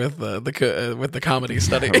this with the comedy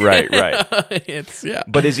study. Right.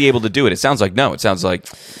 But is he able to do it? It sounds like no. It sounds like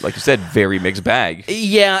you said, very mixed bag.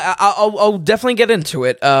 Yeah, I'll definitely get into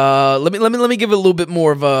it. Let me give it a little bit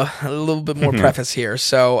more preface here.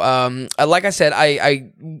 So, like I said,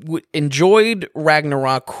 I enjoyed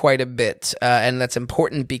Ragnarok quite a bit, and that's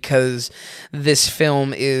important because this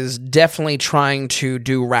film is definitely trying to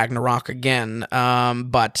do Ragnarok again,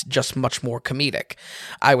 but just much more comedic.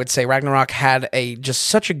 I would say Ragnarok had just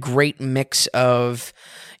such a great mix of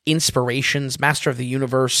inspirations: Master of the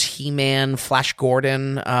Universe, He-Man, Flash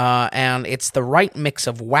Gordon, and it's the right mix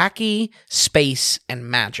of wacky, space, and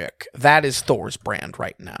magic. That is Thor's brand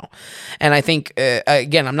right now. And I think,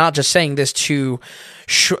 again, I'm not just saying this to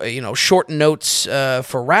short notes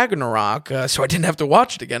for Ragnarok, so I didn't have to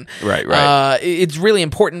watch it again. Right. It's really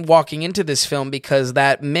important walking into this film because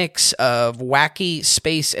that mix of wacky,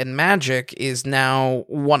 space, and magic is now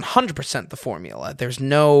 100% the formula. There's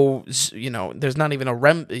no, there's not even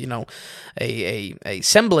a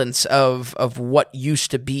semblance of what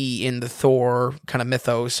used to be in the Thor kind of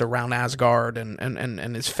mythos around Asgard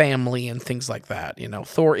and his family and things like that.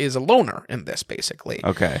 Thor is a loner in this, basically.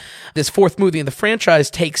 Okay. This fourth movie in the franchise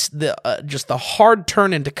takes just the hard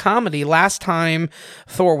turn into comedy. Last time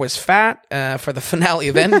Thor was fat for the finale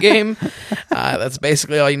of Endgame. That's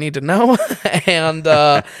basically all you need to know. And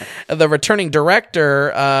the returning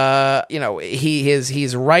director,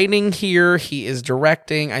 he's writing here. He is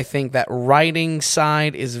directing. I think that writing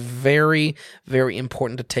side is very, very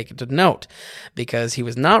important to take into note because he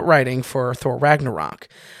was not writing for Thor Ragnarok.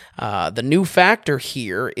 The new factor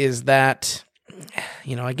here is that,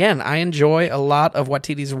 again, I enjoy a lot of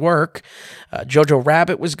Waititi's work. Jojo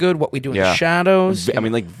Rabbit was good. What We Do in the Shadows. I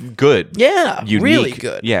mean, good. Yeah, unique, really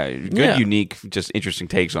good. Yeah, good, unique, just interesting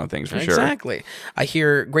takes on things for sure. Exactly. I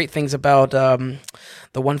hear great things about the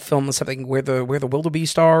one film, something where the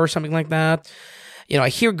wildebeest are or something like that. I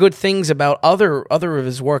hear good things about other of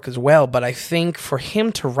his work as well, but I think for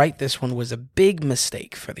him to write this one was a big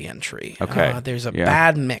mistake for the entry. Okay, there's a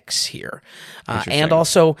bad mix here, and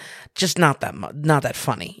also just not that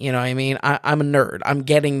funny. You know what I mean? I'm a nerd. I'm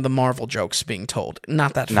getting the Marvel jokes being told.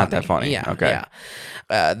 Not that funny. Not that funny. Yeah. Okay.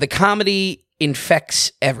 Yeah. The comedy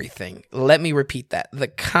infects everything. Let me repeat that. The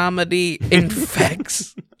comedy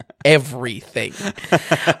infects everything.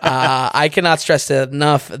 I cannot stress it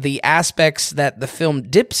enough. The aspects that the film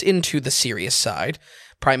dips into the serious side,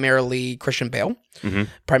 primarily Christian Bale,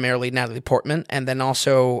 primarily Natalie Portman, and then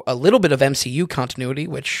also a little bit of MCU continuity,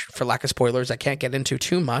 which, for lack of spoilers, I can't get into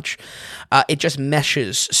too much. It just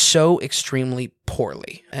meshes so extremely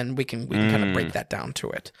poorly, and we can kind of break that down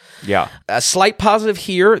to it. Yeah. A slight positive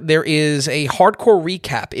here, there is a hardcore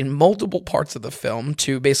recap in multiple parts of the film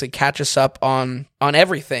to basically catch us up on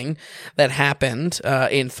everything that happened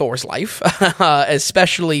in Thor's life,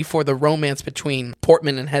 especially for the romance between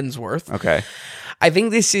Portman and Hemsworth. Okay. I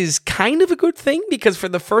think this is kind of a good thing because for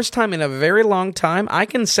the first time in a very long time, I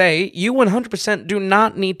can say you 100% do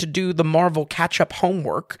not need to do the Marvel catch-up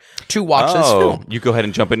homework to watch this film. You go ahead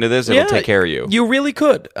and jump into this, it'll take care of you. You really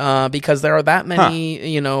could, because there are that many,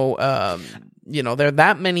 there are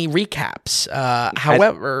that many recaps.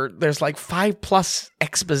 However, there's like 5+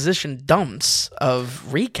 exposition dumps of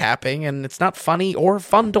recapping, and it's not funny or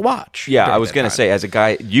fun to watch. Yeah, I was going to say, as a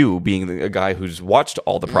guy, you being a guy who's watched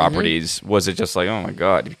all the properties, was it just like, oh my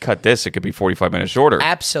God, if you cut this, it could be 45 minutes shorter?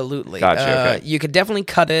 Absolutely. Gotcha, okay. You could definitely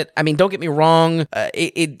cut it. I mean, don't get me wrong.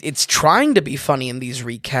 It's trying to be funny in these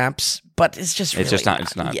recaps, but it's just really it's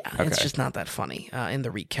not. Yeah, okay. It's just not that funny in the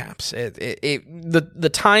recaps. The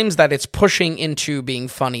times that it's pushing into being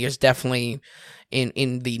funny is definitely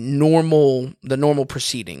in the normal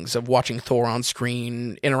proceedings of watching Thor on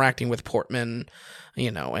screen, interacting with Portman,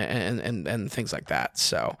 and things like that.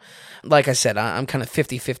 So, like I said, I'm kind of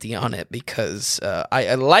 50-50 on it because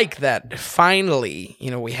I like that finally,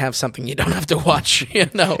 we have something you don't have to watch,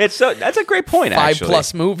 That's a great point, 5+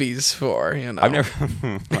 actually. movies for,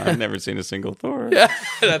 I've never seen a single Thor. Yeah,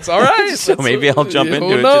 that's all right. So maybe I'll jump into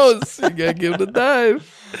it. Who knows? You gotta give it a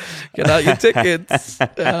dive. Get out your tickets.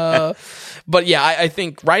 But yeah, I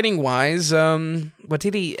think writing-wise, what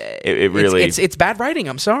did he? It really it's bad writing.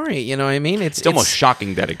 I'm sorry, you know what I mean. It's almost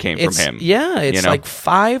shocking that it came from him. Yeah, it's like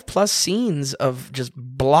 5+ scenes of just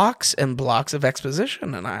blocks and blocks of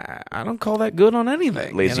exposition, and I don't call that good on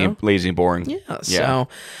anything. Lazy and boring. Yeah. So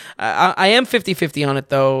I am 50-50 on it,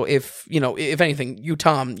 though. If anything, you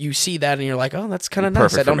Tom, you see that and you're like, oh, that's kind of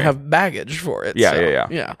nice. I don't have baggage for it.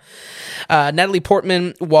 Yeah. Natalie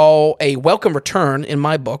Portman, while a welcome return in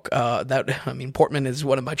my book, Portman is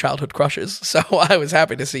one of my childhood crushes, so I was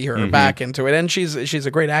happy to see her back into it, and she's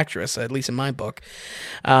a great actress, at least in my book.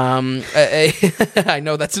 I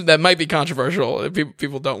know that might be controversial.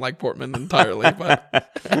 People don't like Portman entirely,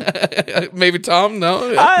 but maybe Tom.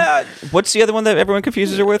 No. What's the other one that everyone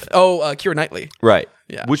confuses her with? Oh, Keira Knightley. Right.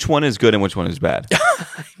 Yeah. Which one is good and which one is bad?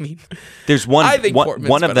 I mean, there's one. I think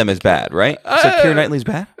one of them is bad, right? So Keira Knightley's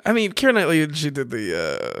bad. I mean, Keira Knightley. She did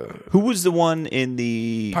the. Who was the one in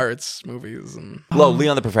the Pirates movies? And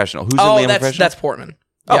Leon the Professional. Who's in Leon the Professional? That's Portman.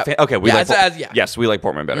 Oh, Yep. okay. Yeah. Yes, we like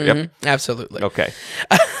Portman better. Yep. Absolutely. Okay.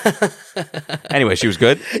 Anyway, she was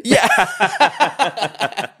good. Yeah.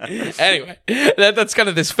 Anyway, that's kind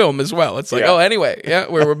of this film as well. It's like, Yeah. anyway,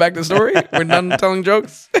 we're back to the story. We're done telling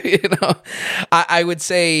jokes. I would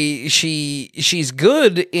say she's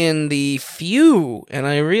good in the few, and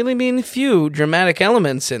I really mean few, dramatic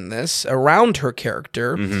elements in this around her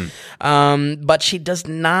character. But she does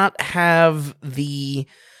not have the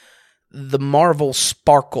Marvel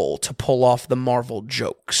sparkle to pull off the Marvel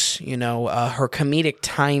jokes. Her comedic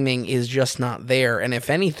timing is just not there. And if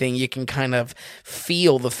anything, you can kind of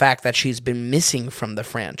feel the fact that she's been missing from the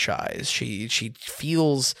franchise. She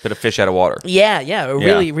feels... Bit of fish out of water. Yeah,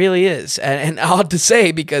 it really is. And odd to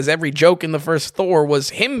say, because every joke in the first Thor was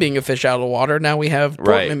him being a fish out of water. Now we have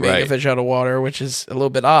Portman being a fish out of water, which is a little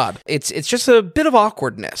bit odd. It's just a bit of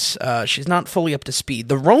awkwardness. She's not fully up to speed.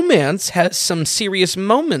 The romance has some serious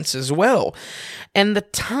moments as well. And the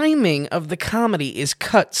timing of the comedy is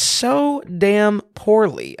cut so damn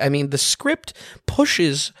poorly. I mean, the script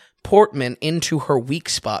pushes Portman into her weak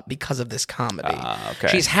spot because of this comedy. Okay.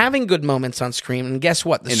 She's having good moments on screen, and guess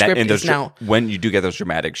what? The script is now... When you do get those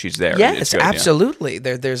dramatic, she's there. Yes, absolutely.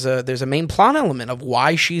 Yeah. There's a main plot element of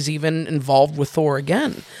why she's even involved with Thor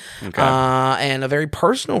again. Okay. And a very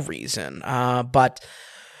personal reason. But...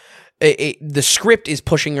 the script is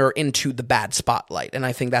pushing her into the bad spotlight, and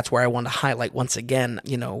I think that's where I want to highlight once again.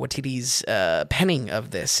 Waititi's penning of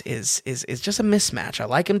this is just a mismatch. I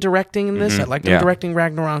like him directing in this. I liked him directing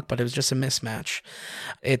Ragnarok, but it was just a mismatch.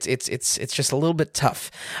 It's just a little bit tough.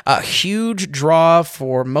 A huge draw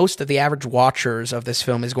for most of the average watchers of this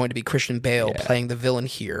film is going to be Christian Bale playing the villain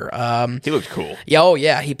here. He looks cool.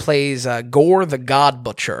 Yeah, he plays Gore the God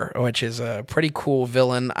Butcher, which is a pretty cool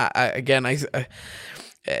villain.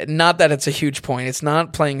 Not that it's a huge point. It's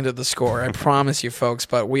not playing into the score, I promise you, folks.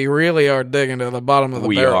 But we really are digging to the bottom of the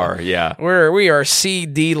barrel. We are, yeah. We are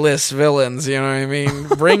C-D list villains. You know what I mean?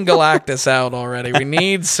 Bring Galactus out already. We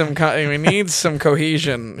need some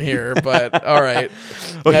cohesion here. But all right.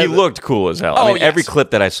 Well, he looked cool as hell. I mean, every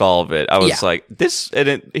clip that I saw of it, I was like, this. And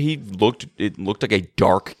it looked like a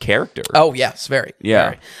dark character. Oh yes, very.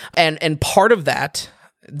 Yeah, very. And part of that,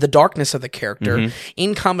 the darkness of the character,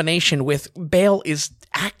 in combination with Bale is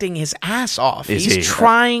acting his ass off. He's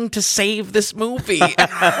trying to save this movie.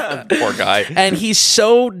 Poor guy. And he's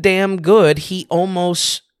so damn good, he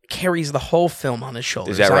almost carries the whole film on his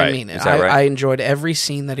shoulders. Is that right? I mean, Is that right? I enjoyed every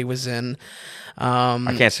scene that he was in.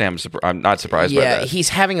 I can't say I'm not surprised by that. Yeah, he's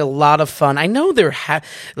having a lot of fun. I know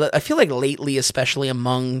I feel like lately, especially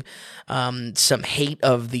among some hate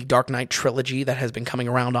of the Dark Knight trilogy that has been coming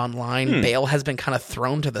around online, Bale has been kind of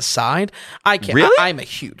thrown to the side. Really? I'm a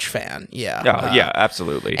huge fan. Yeah. Yeah,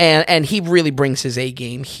 absolutely. And he really brings his A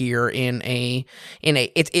game here the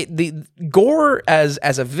Gore as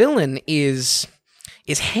a villain is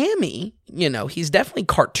hammy. He's definitely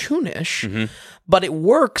cartoonish, but it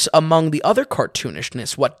works among the other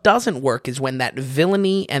cartoonishness. What doesn't work is when that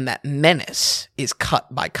villainy and that menace is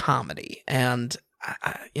cut by comedy. And,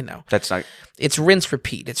 that's not... It's rinse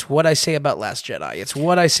repeat. It's what I say about Last Jedi. It's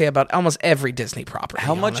what I say about almost every Disney property,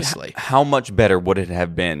 honestly. How much better would it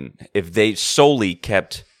have been if they solely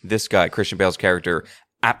kept this guy, Christian Bale's character,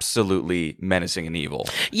 absolutely menacing and evil,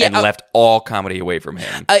 and left all comedy away from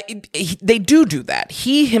him? They do that.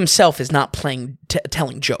 He himself is not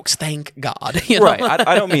telling jokes, thank God. Right.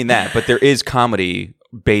 I don't mean that, but there is comedy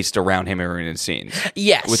based around him in his scenes.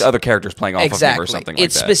 Yes. With other characters playing off of him or something like that.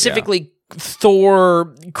 It's specifically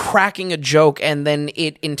Thor cracking a joke and then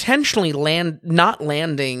it intentionally not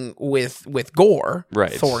landing with Gore.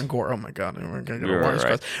 Right. Thor and Gore. Oh my God. We're going to get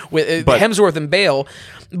right. With Hemsworth and Bale.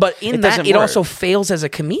 But in that, it also fails as a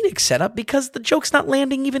comedic setup because the joke's not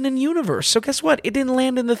landing even in universe. So guess what? It didn't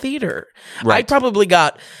land in the theater. Right. I probably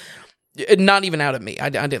got... Not even out of me. I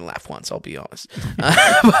didn't laugh once, I'll be honest.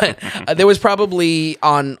 But there was probably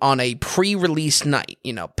on a pre-release night,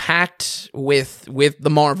 packed with the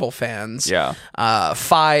Marvel fans. Yeah.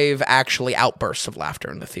 5 actually outbursts of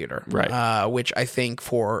laughter in the theater. Right. Which I think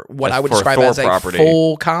for what I would describe as a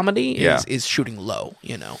full comedy is shooting low.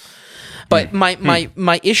 But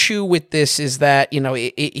my issue with this is that,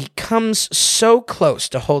 it comes so close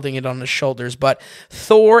to holding it on his shoulders, but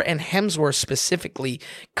Thor and Hemsworth specifically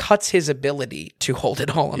cuts his ability to hold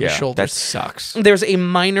it all on his shoulders. That sucks. There's a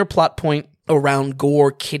minor plot point around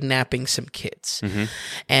Gore kidnapping some kids.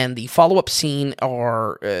 And the follow-up scene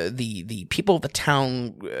are the people of the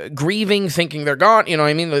town grieving, thinking they're gone. You know what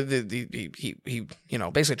I mean? He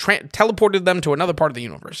basically teleported them to another part of the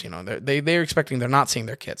universe. They're expecting they're not seeing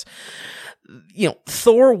their kids.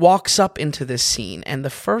 Thor walks up into this scene, and the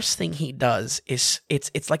first thing he does is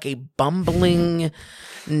it's like a bumbling,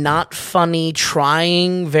 not funny,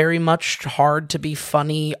 trying very much hard to be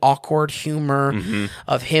funny, awkward humor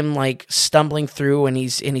of him like stumbling through, and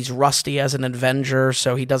he's rusty as an Avenger,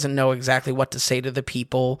 so he doesn't know exactly what to say to the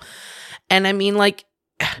people. And I mean, like,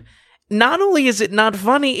 not only is it not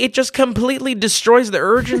funny, it just completely destroys the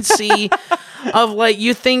urgency of, like,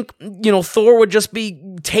 you think, Thor would just be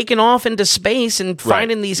taking off into space and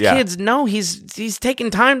finding these kids. No, he's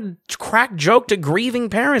taking time to crack joke to grieving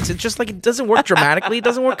parents. It's just like, it doesn't work dramatically. It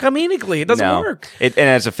doesn't work comedically. It doesn't work. And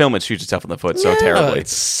as a film, it shoots itself in the foot so terribly.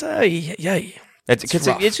 It's, you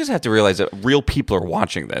just have to realize that real people are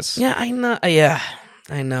watching this. Yeah, I know. Yeah,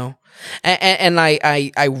 I know. And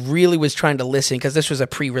I really was trying to listen because this was a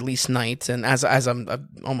pre-release night, and as I'm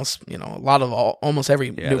almost almost every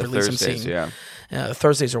new release Thursdays, I'm seeing,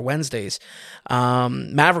 Thursdays or Wednesdays.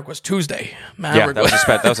 Maverick was Tuesday. Maverick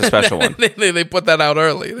that was a special one. they put that out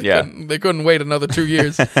early. They couldn't wait another 2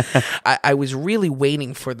 years. I was really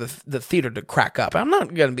waiting for the theater to crack up. I'm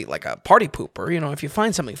not gonna be like a party pooper. If you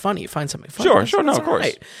find something funny, you find something funny. Sure, no, of course.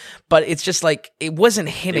 Right. But it's just like it wasn't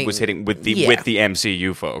hitting. It was hitting with the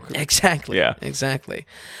MCU folk. Exactly. Yeah. Exactly.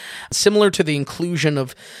 Similar to the inclusion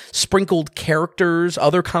of sprinkled characters,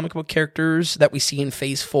 other comic book characters that we see in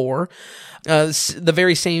Phase 4. The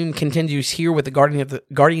very same continues here with the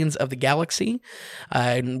Guardians of the Galaxy,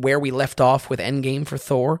 and where we left off with Endgame for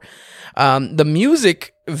Thor. The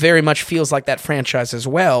music very much feels like that franchise as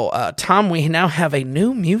well. Tom, we now have a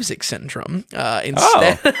new music syndrome.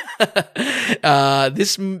 Instead,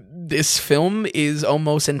 this film is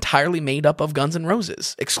almost entirely made up of Guns N'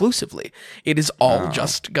 Roses exclusively. It is all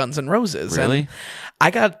just Guns N' Roses. Really? And I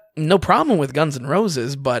got no problem with Guns N'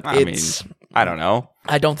 Roses, but I don't know.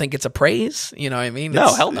 I don't think it's a praise. You know what I mean?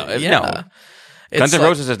 No, hell no. No. Guns N'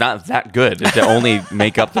 Roses is not that good to only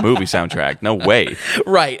make up the movie soundtrack. No way.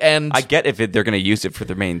 Right, and I get if they're going to use it for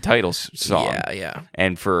their main title song. Yeah.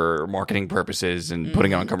 And for marketing purposes and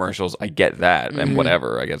putting it on commercials, I get that. And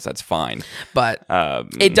whatever, I guess that's fine. But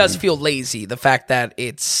it does feel lazy, the fact that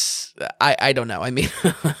it's... I don't know. I mean,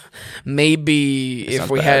 maybe if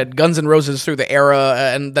we had Guns N' Roses through the era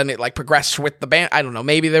and then it like progressed with the band, I don't know.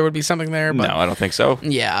 Maybe there would be something there. But no, I don't think so.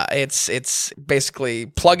 Yeah, it's basically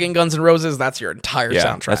plugging Guns N' Roses. That's your entire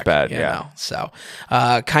soundtrack. That's bad. You know? So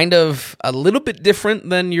kind of a little bit different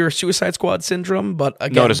than your Suicide Squad syndrome, but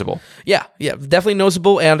again, noticeable. Yeah, definitely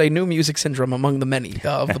noticeable, and a new music syndrome among the many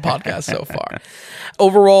of the podcast so far.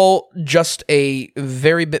 Overall, just a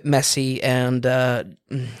very bit messy, and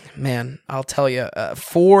man, I'll tell you,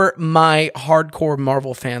 for my hardcore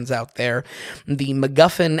Marvel fans out there, the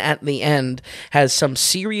MacGuffin at the end has some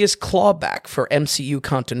serious clawback for MCU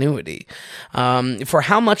continuity. For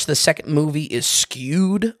how much the second movie is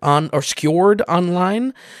skewed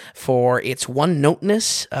online for its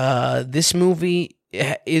one-noteness, this movie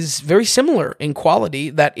is very similar in quality,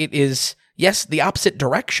 that it is... yes, the opposite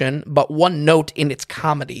direction, but one note in its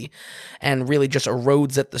comedy, and really just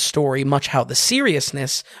erodes at the story, much how the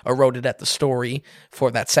seriousness eroded at the story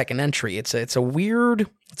for that second entry. It's a weird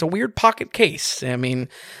pocket case. I mean,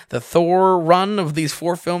 the Thor run of these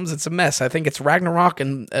 4 films, it's a mess. I think it's Ragnarok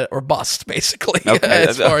or bust, basically,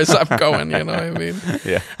 as far as I'm going, you know what I mean?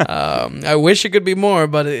 Yeah. I wish it could be more,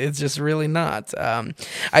 but it's just really not.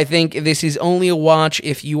 I think this is only a watch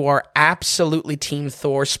if you are absolutely Team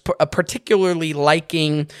Thor, particularly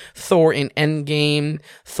liking Thor in Endgame,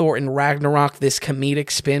 Thor in Ragnarok, this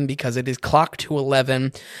comedic spin, because it is clocked to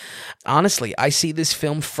 11. Honestly, I see this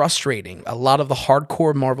film frustrating a lot of the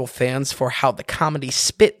hardcore Marvel fans for how the comedy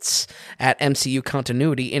spits at MCU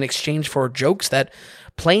continuity in exchange for jokes that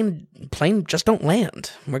plain just don't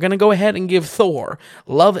land. We're going to go ahead and give Thor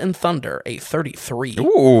Love and Thunder a 33.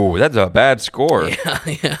 Ooh, that's a bad score.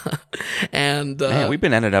 Yeah. And man, we've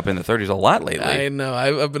been ended up in the 30s a lot lately. I know.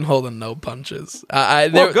 I've been holding no punches. Good.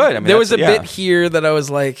 I mean, there was a bit here that I was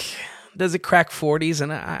like, does it crack 40s?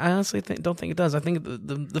 And I honestly don't think it does. I think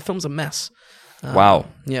the film's a mess. Wow.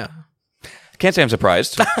 Yeah. Can't say I'm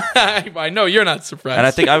surprised. I know you're not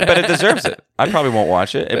surprised. And I bet it deserves it. I probably won't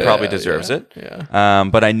watch it. It probably deserves it. Yeah.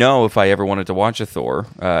 But I know if I ever wanted to watch a Thor,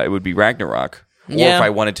 it would be Ragnarok. Or if I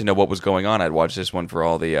wanted to know what was going on, I'd watch this one for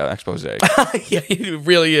all the expose. Yeah, it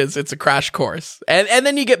really is. It's a crash course. And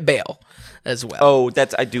then you get Bale as well. Oh,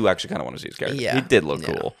 I do actually kind of want to see his character. Yeah. He did look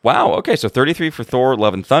cool. Wow, okay, so 33 for Thor,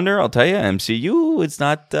 Love and Thunder. I'll tell you, MCU, it's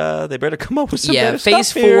not, they better come up with some better Phase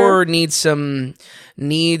stuff here. 4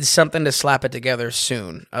 needs something to slap it together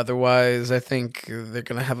soon. Otherwise, I think they're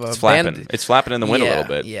going to have a It's flapping in the wind a little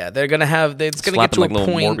bit. Yeah, they're going to have, it's going to get to like a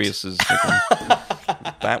little point. Morbius's.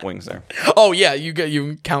 bat wings there. Oh yeah,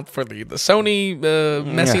 you count for the Sony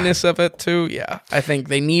messiness of it too. Yeah, I think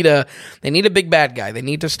they need a big bad guy. They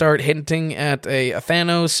need to start hinting at a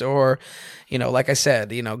Thanos, or like I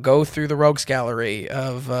said, go through the rogues gallery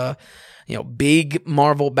of big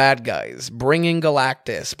Marvel bad guys. Bring in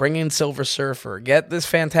Galactus, bring in Silver Surfer, get this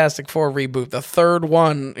Fantastic Four reboot, the third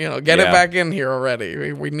one. Get it back in here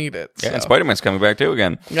already. We need it. Yeah, and Spider-Man's coming back too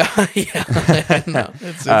again. Yeah, no,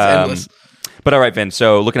 it's endless. But all right, Vin,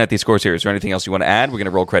 so looking at these scores here, is there anything else you want to add? We're going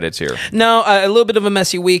to roll credits here. No, a little bit of a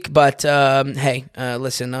messy week, but hey,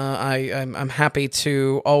 listen, I'm happy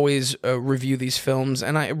to always review these films,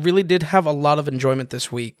 and I really did have a lot of enjoyment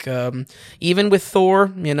this week. Even with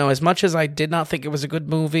Thor, as much as I did not think it was a good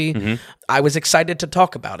movie, I was excited to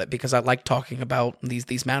talk about it because I like talking about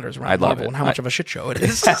these matters around Marvel and how much of a shit show it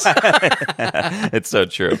is. It's so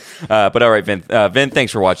true. But all right, Vin,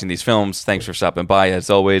 thanks for watching these films. Thanks for stopping by.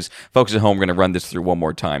 As always, folks at home, we're going to run this through one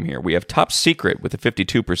more time here. We have Top Secret with a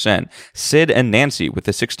 52%, Sid and Nancy with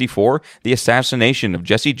a 64%, The Assassination of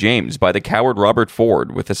Jesse James by the coward Robert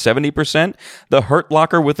Ford with a 70%, The Hurt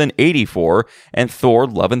Locker with an 84%, and Thor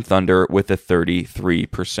Love and Thunder with a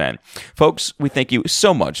 33%. Folks, we thank you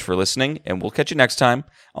so much for listening, and we'll catch you next time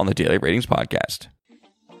on the Daily Ratings Podcast.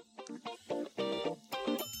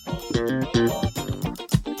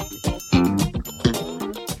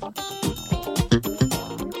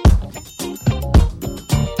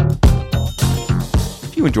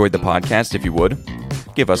 If you enjoyed the podcast, if you would,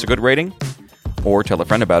 give us a good rating or tell a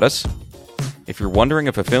friend about us. If you're wondering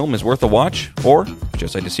if a film is worth a watch or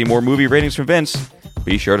just like to see more movie ratings from Vince,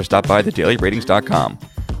 be sure to stop by thedailyratings.com,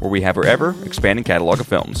 where we have our ever-expanding catalog of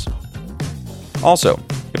films. Also,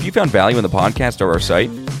 if you found value in the podcast or our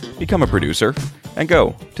site, become a producer and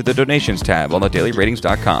go to the donations tab on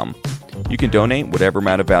thedailyratings.com. You can donate whatever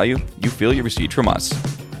amount of value you feel you received from us.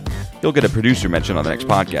 You'll get a producer mention on the next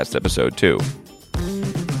podcast episode, too.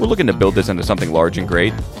 We're looking to build this into something large and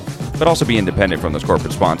great, but also be independent from those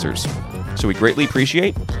corporate sponsors. So we greatly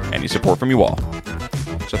appreciate any support from you all.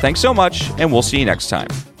 So thanks so much, and we'll see you next time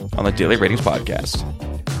on the Daily Ratings Podcast.